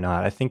the book or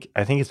not. I think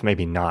it's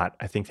maybe not.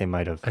 I think they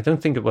might have. I don't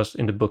think it was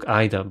in the book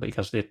either,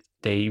 because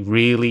they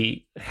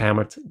really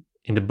hammered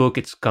in the book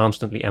it's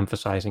constantly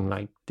emphasizing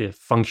like the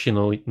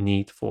functional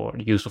need for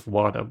use of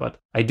water. But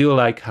I do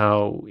like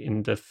how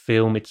in the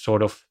film it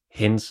sort of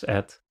hints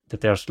at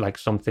that there's like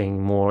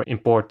something more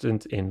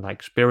important in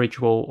like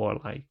spiritual or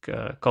like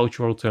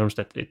cultural terms,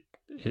 that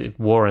it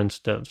warrants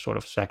the sort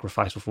of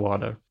sacrifice of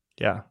water.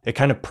 Yeah. It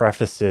kind of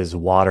prefaces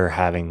water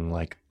having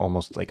like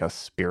almost like a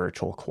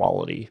spiritual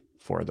quality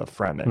for the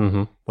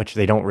Fremen, which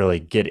they don't really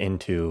get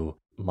into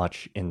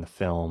much in the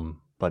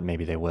film, but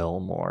maybe they will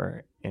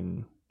more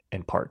in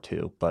part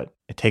 2. But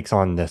it takes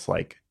on this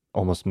like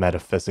almost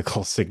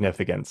metaphysical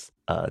significance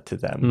to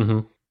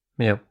them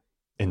Yeah.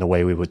 in the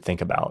way we would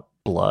think about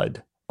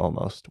blood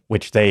almost,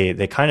 which they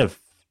kind of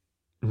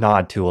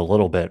nod to a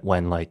little bit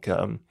when like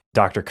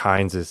Dr.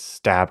 Kynes is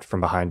stabbed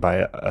from behind by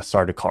a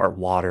Sardaukar.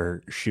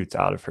 Water shoots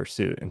out of her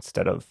suit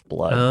instead of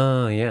blood.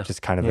 Oh, yeah.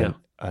 Just kind of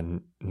a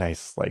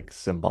nice, like,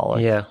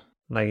 symbolic. Yeah.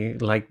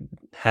 Like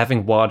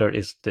having water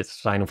is the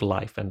sign of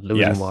life, and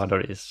losing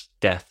water is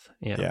death.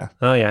 Yeah.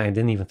 Oh, yeah. I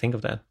didn't even think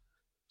of that.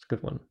 It's a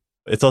good one.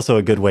 It's also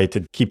a good way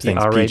to keep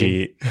things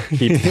PG,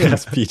 keep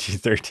things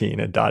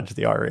PG-13 and dodge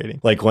the R rating.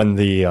 Like when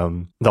the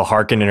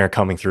Harkonnen are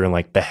coming through and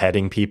like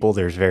beheading people,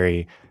 there's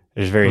very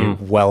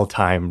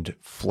well-timed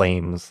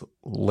flames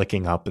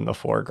licking up in the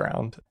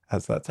foreground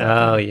as that's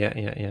happening. Oh,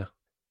 yeah.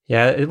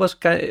 Yeah, it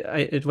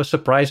was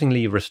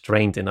surprisingly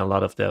restrained in a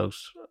lot of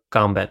those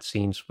combat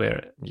scenes,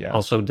 where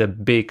also the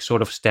big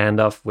sort of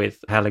standoff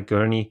with Halleck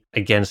Gurney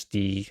against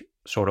the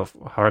sort of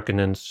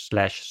Harkonnen /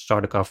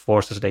 Sardaukar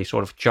forces, they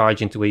sort of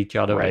charge into each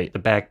other with the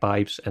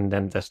bagpipes, and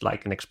then there's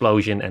like an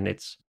explosion and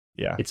it's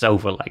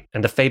over. Like,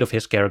 and the fate of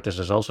his characters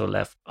is also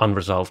left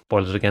unresolved.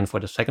 Spoilers again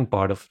for the second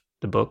part of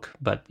the book,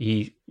 but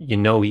he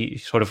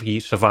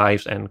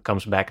survives and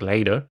comes back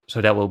later, so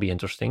that will be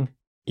interesting.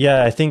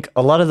 Yeah, I think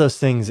a lot of those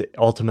things,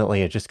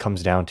 ultimately, it just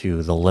comes down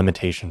to the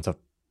limitations of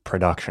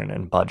production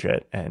and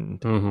budget.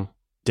 And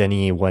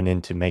Denis went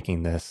into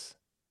making this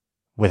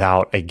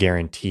without a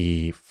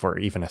guarantee for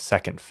even a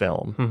second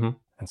film.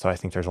 And so I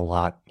think there's a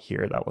lot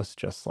here that was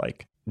just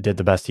like, did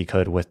the best he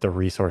could with the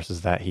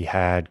resources that he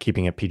had.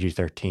 Keeping it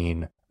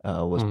PG-13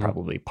 was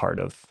probably part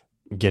of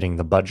getting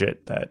the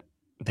budget that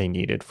they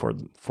needed for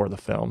the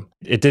film.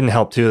 It didn't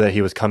help too that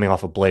he was coming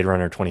off of Blade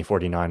Runner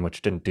 2049,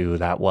 which didn't do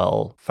that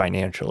well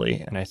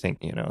financially, and I think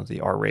the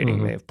R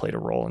rating may have played a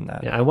role in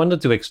that. Yeah, I wonder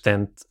to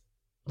extent,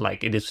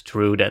 like, it is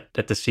true that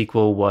the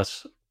sequel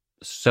was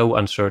so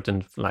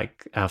uncertain,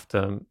 like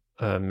after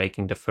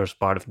making the first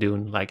part of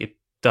Dune. Like, it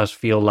does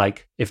feel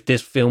like if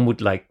this film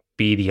would like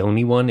be the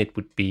only one, it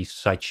would be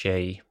such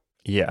a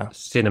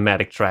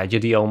cinematic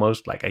tragedy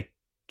almost. Like, I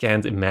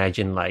can't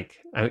imagine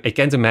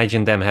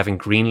them having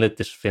greenlit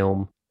this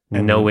film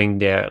knowing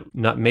there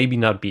maybe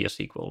not be a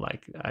sequel.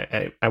 Like,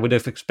 I would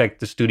have expected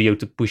the studio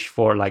to push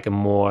for like a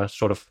more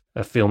sort of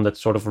a film that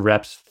sort of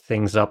wraps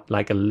things up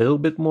like a little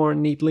bit more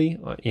neatly.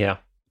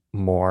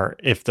 More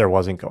if there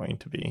wasn't going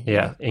to be.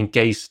 In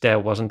case there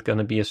wasn't going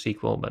to be a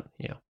sequel. But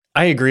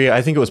I agree.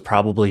 I think it was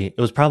probably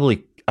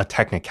a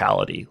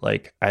technicality.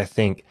 Like, I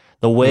think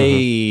the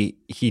way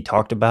he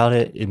talked about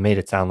it, it made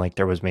it sound like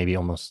there was maybe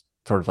almost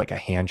sort of like a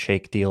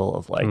handshake deal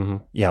of like,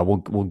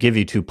 we'll give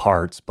you 2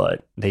 parts,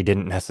 but they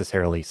didn't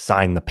necessarily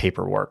sign the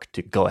paperwork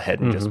to go ahead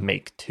and just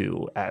make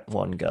 2 at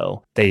one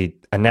go. They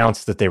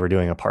announced that they were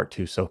doing a part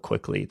 2 so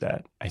quickly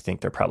that I think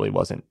there probably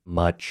wasn't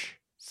much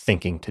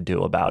thinking to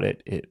do about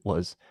it. It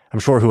was, I'm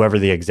sure whoever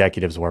the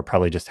executives were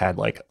probably just had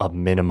like a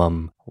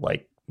minimum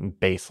like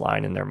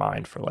baseline in their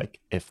mind for like,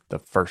 if the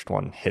first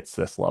one hits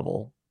this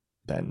level,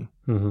 then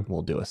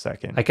we'll do a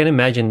second. I can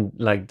imagine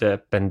like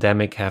the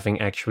pandemic having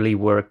actually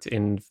worked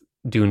in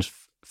Dune's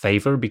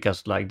favor,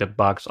 because like the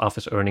box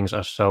office earnings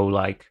are so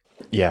like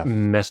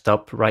messed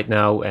up right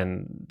now,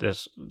 and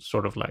there's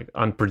sort of like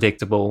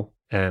unpredictable,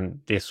 and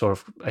this sort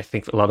of, I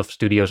think a lot of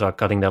studios are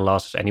cutting their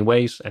losses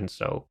anyways, and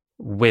so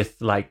with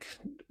like,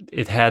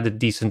 it had a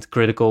decent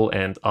critical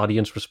and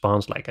audience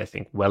response, like I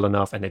think well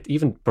enough, and it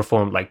even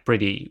performed like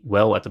pretty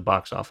well at the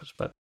box office.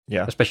 But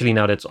especially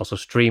now that it's also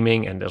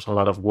streaming and there's a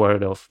lot of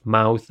word of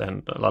mouth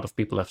and a lot of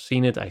people have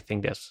seen it, I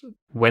think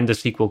when the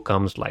sequel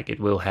comes, like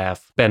it will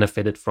have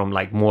benefited from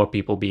like more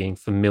people being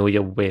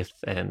familiar with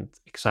and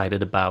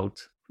excited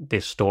about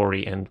this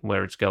story and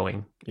where it's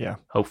going.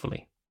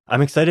 Hopefully.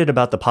 I'm excited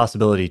about the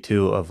possibility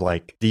too of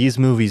like these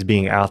movies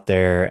being out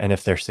there, and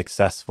if they're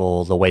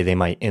successful, the way they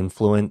might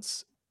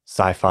influence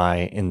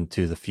sci-fi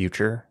into the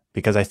future.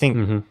 Because I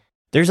think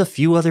there's a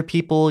few other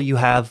people. You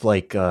have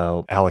like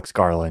Alex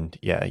Garland.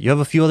 You have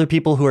a few other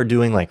people who are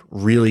doing like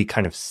really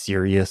kind of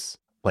serious,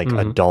 like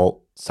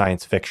adult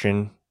science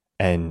fiction.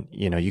 And,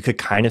 you could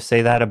kind of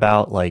say that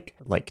about like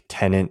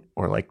Tenet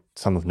or like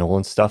some of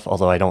Nolan's stuff,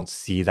 although I don't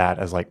see that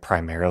as like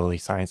primarily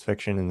science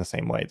fiction in the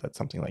same way that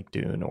something like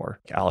Dune or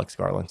Alex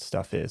Garland's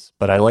stuff is.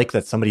 But I like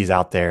that somebody's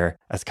out there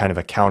as kind of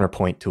a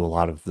counterpoint to a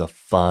lot of the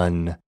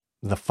fun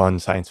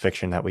science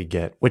fiction that we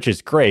get, which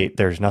is great.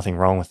 There's nothing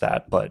wrong with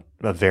that, but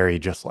a very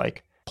just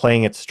like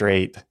playing it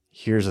straight.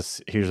 Here's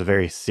a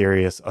very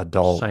serious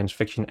adult science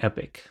fiction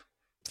epic,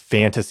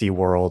 fantasy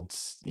world.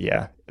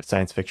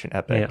 Science fiction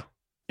epic.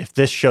 If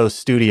this shows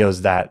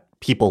studios that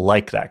people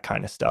like that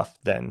kind of stuff,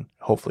 then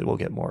hopefully we'll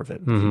get more of it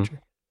in the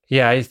future.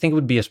 Yeah, I think it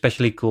would be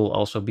especially cool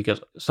also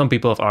because some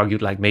people have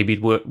argued like maybe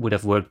it would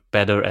have worked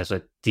better as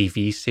a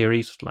TV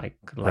series like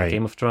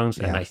Game of Thrones.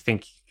 And I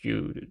think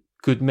you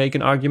could make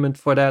an argument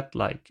for that,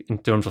 like in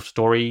terms of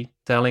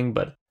storytelling.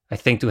 But I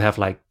think to have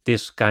like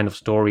this kind of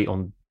story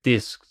on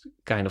this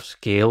kind of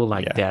scale,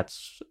 like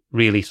that's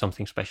really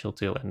something special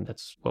too. And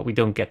that's what we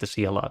don't get to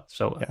see a lot.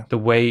 So the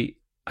way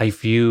I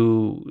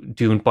view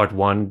Dune Part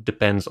 1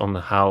 depends on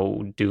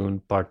how Dune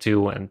Part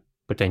 2 and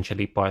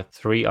potentially Part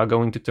 3 are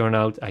going to turn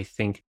out. I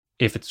think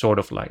if it's sort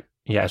of like,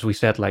 as we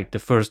said, like the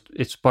first,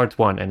 it's Part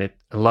 1 and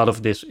a lot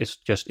of this is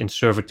just in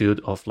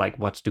servitude of like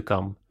what's to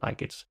come.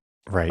 Like it's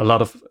a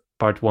lot of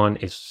Part 1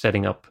 is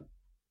setting up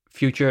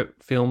future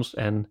films,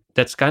 and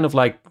that's kind of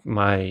like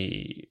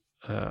my,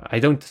 I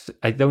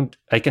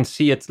can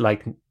see it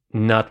like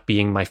not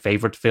being my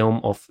favorite film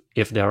of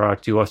if there are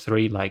 2 or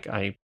 3, like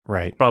I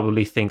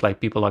probably think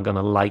like people are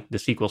gonna like the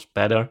sequels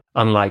better.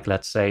 Unlike,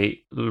 let's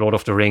say, Lord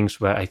of the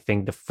Rings, where I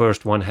think the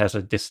first one has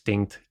a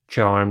distinct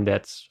charm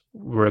that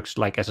works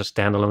like as a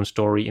standalone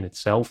story in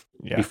itself.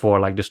 Before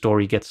like the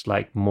story gets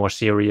like more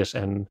serious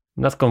and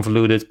not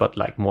convoluted, but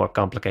like more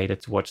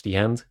complicated towards the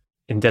end.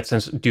 In that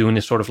sense, Dune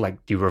is sort of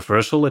like the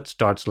reversal. It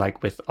starts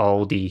like with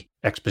all the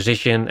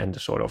exposition and the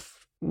sort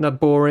of not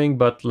boring,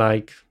 but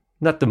like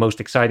not the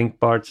most exciting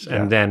parts,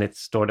 and then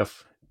it's sort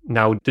of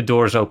now the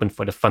door's open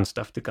for the fun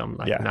stuff to come.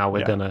 Like now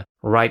we're gonna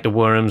ride the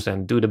worms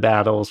and do the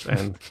battles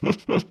and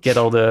get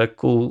all the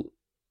cool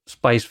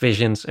spice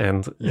visions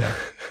and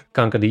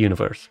conquer the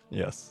universe.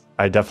 Yes,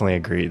 I definitely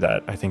agree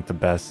that I think the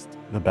best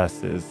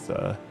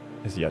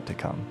is yet to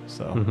come.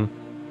 So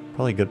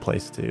probably a good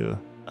place to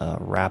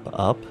wrap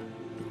up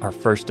our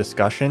first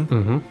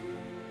discussion.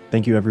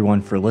 Thank you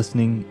everyone for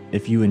listening.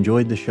 If you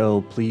enjoyed the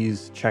show,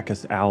 please check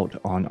us out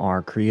on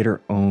our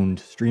creator-owned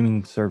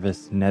streaming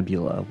service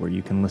Nebula, where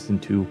you can listen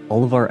to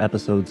all of our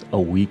episodes a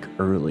week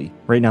early.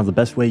 Right now, the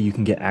best way you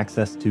can get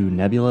access to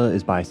Nebula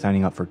is by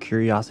signing up for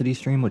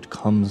CuriosityStream, which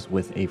comes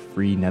with a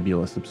free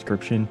Nebula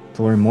subscription.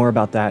 To learn more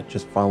about that,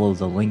 just follow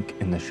the link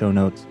in the show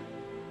notes,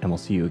 and we'll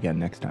see you again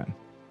next time.